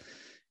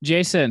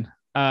 Jason,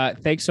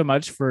 thanks so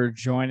much for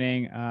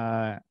joining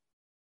I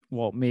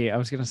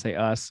was going to say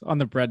us on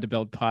the Bread to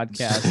Build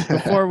podcast.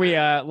 Before we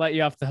let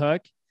you off the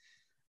hook,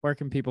 where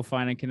can people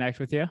find and connect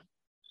with you?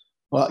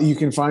 Well, you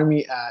can find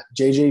me at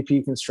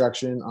JJP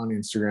Construction on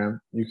Instagram.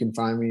 You can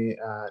find me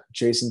at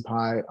Jason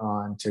Pye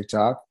on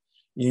TikTok.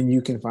 And you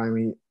can find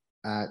me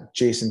at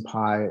Jason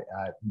Pye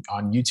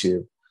on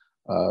YouTube,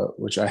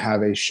 which I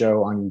have a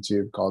show on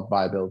YouTube called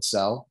Buy, Build,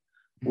 Sell,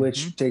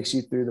 which takes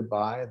you through the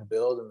buy, the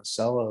build, and the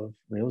sell of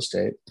real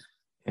estate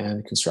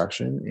and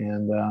construction.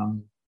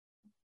 And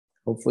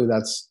hopefully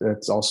that's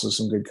also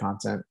some good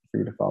content for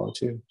you to follow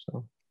too.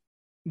 So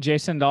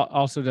Jason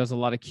also does a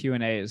lot of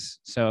Q&As.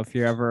 So if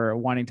you're ever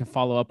wanting to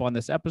follow up on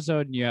this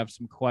episode and you have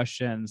some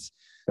questions,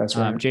 that's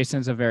right.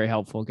 Jason's a very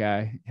helpful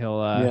guy. He'll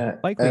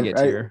likely get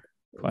to your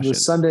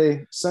questions.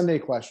 The Sunday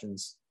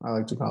questions, I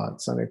like to call it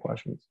Sunday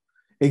questions.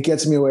 It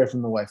gets me away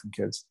from the wife and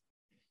kids.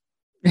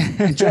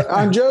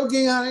 I'm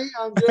joking, honey.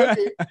 I'm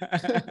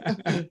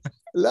joking.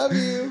 Love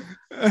you.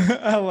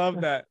 I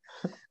love that.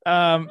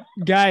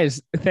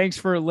 Guys, thanks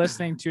for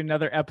listening to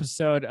another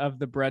episode of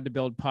the Bread to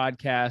Build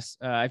podcast.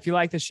 If you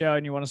like the show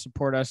and you want to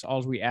support us,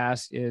 all we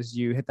ask is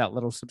you hit that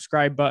little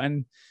subscribe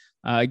button.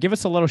 Give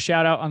us a little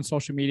shout out on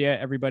social media.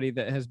 Everybody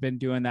that has been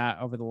doing that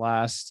over the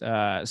last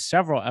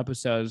several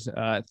episodes,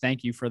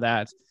 thank you for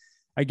that.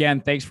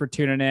 Again, thanks for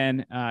tuning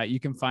in. You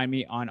can find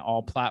me on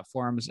all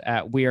platforms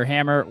at We Are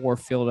Hammer, or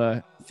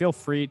feel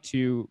free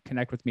to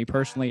connect with me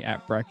personally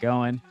at Brett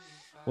Goen.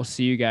 We'll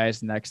see you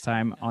guys next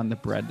time on the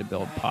Bread to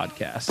Build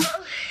podcast.